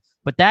not going to,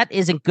 but that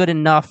isn't good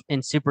enough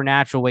in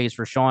supernatural ways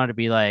for Shauna to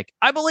be like,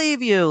 I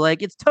believe you.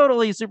 Like it's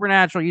totally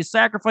supernatural. You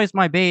sacrificed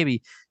my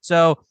baby.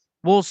 So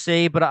we'll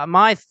see. But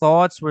my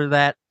thoughts were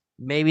that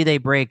maybe they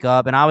break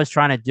up and I was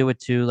trying to do it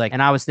too. Like,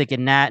 and I was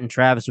thinking Nat and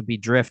Travis would be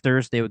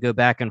drifters. They would go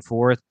back and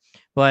forth.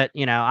 But,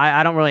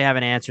 I don't really have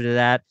an answer to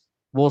that.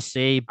 We'll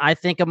see. I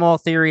think I'm all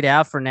theoried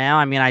out for now.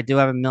 I mean, I do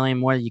have a million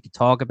more that you could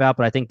talk about,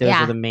 but I think those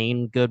are the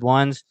main good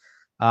ones.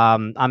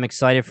 I'm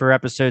excited for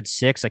episode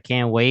 6. I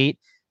can't wait.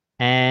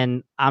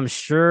 And I'm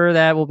sure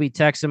that we'll be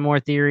texting more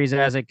theories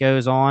as it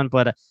goes on.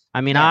 But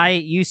I mean,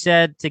 you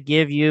said to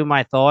give you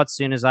my thoughts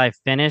soon as I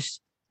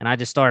finished, and I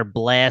just started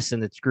blasting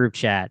the group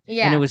chat.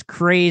 Yeah. And it was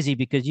crazy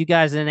because you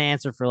guys didn't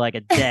answer for like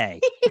a day.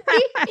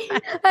 I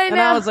know. And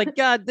I was like,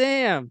 God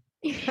damn.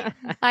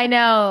 I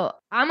know.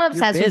 I'm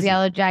obsessed with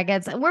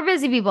Yellowjackets. We're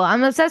busy people.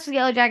 I'm obsessed with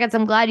Yellowjackets.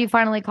 I'm glad you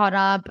finally caught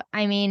up.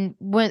 I mean,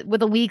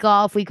 with a week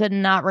off, we could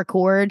not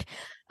record.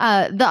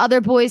 The other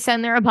boys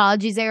send their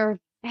apologies. They were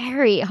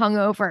very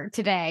hungover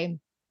today.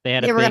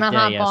 They were gonna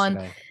hop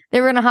on.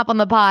 They were gonna hop on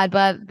the pod,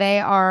 but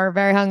they are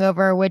very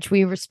hungover, which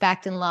we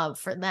respect and love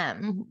for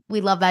them.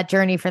 We love that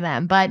journey for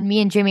them. But me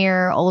and Jimmy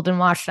are old and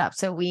washed up,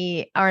 so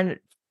we are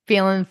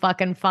feeling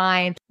fucking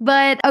fine.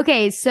 But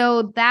okay,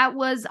 so that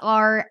was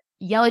our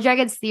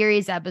Yellowjackets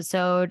theories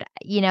episode.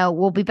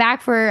 We'll be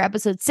back for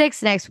episode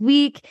 6 next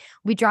week.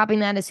 We'll be dropping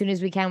that as soon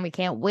as we can. We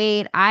can't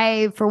wait.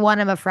 I, for one,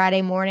 am a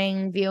Friday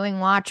morning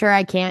viewing watcher.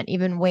 I can't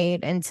even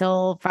wait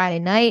until Friday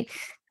night.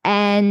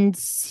 And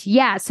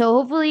yeah, so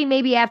hopefully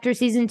maybe after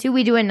season 2,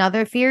 we do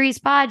another theories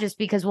pod just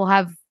because we'll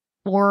have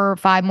 4 or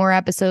 5 more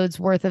episodes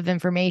worth of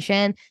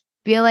information.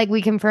 Feel like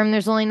we confirmed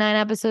there's only 9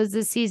 episodes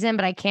this season,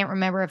 but I can't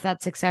remember if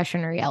that's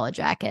Succession or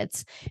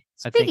Yellowjackets.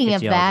 Speaking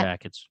of that,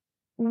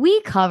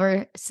 we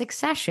cover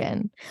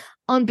Succession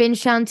on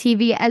Bingetown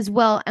TV as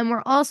well. And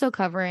we're also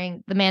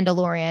covering The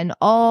Mandalorian.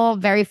 All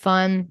very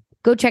fun.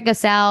 Go check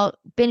us out.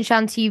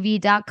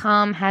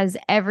 BingetownTV.com has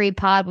every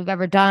pod we've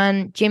ever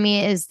done.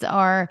 Jimmy is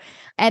our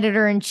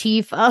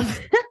editor-in-chief of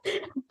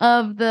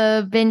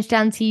the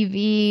Bingetown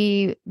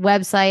TV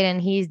website,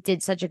 and he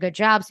did such a good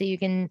job. So you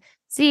can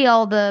see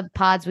all the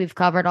pods we've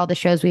covered, all the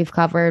shows we've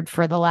covered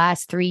for the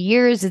last 3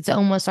 years. It's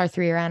almost our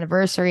 3-year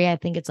anniversary. I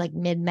think it's like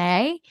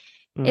mid-May.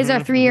 Is our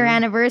 3-year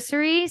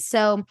anniversary.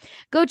 So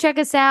go check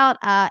us out.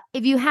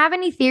 If you have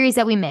any theories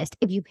that we missed,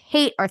 if you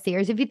hate our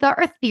theories, if you thought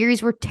our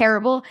theories were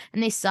terrible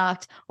and they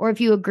sucked, or if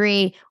you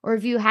agree, or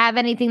if you have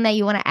anything that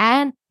you want to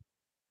add,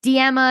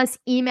 DM us,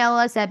 email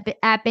us at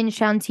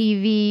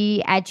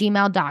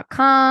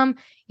bingetowntv@gmail.com.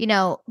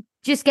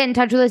 Just get in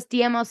touch with us.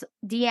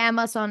 DM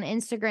us on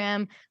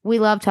Instagram. We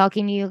love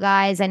talking to you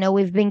guys. I know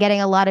we've been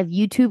getting a lot of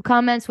YouTube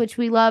comments, which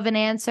we love and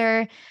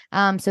answer.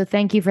 So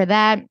thank you for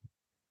that.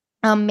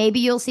 Maybe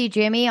you'll see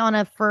Jimmy on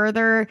a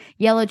further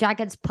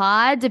Yellowjackets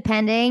pod,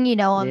 depending,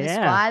 on the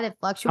squad. It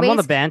fluctuates. I'm on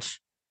the bench.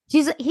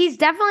 He's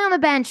definitely on the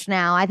bench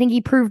now. I think he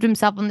proved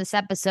himself on this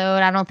episode.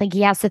 I don't think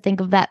he has to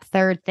think of that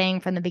third thing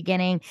from the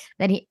beginning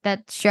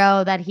that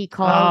show that he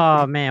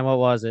called. Oh man, what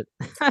was it?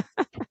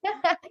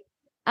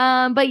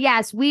 But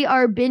yes, we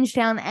are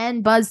Bingetown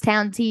and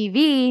Buzztown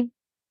TV.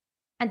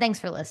 And thanks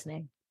for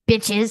listening,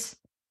 bitches.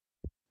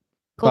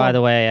 Cool. By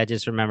the way, I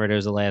just remembered it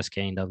was The Last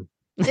Kingdom.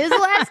 It was The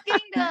Last Kingdom.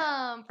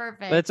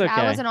 Perfect. That's okay.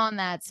 I wasn't on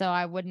that, so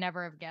I would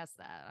never have guessed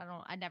that.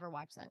 I never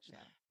watched that show.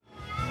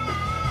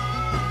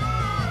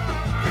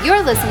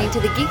 You're listening to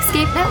the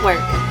Geekscape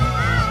Network.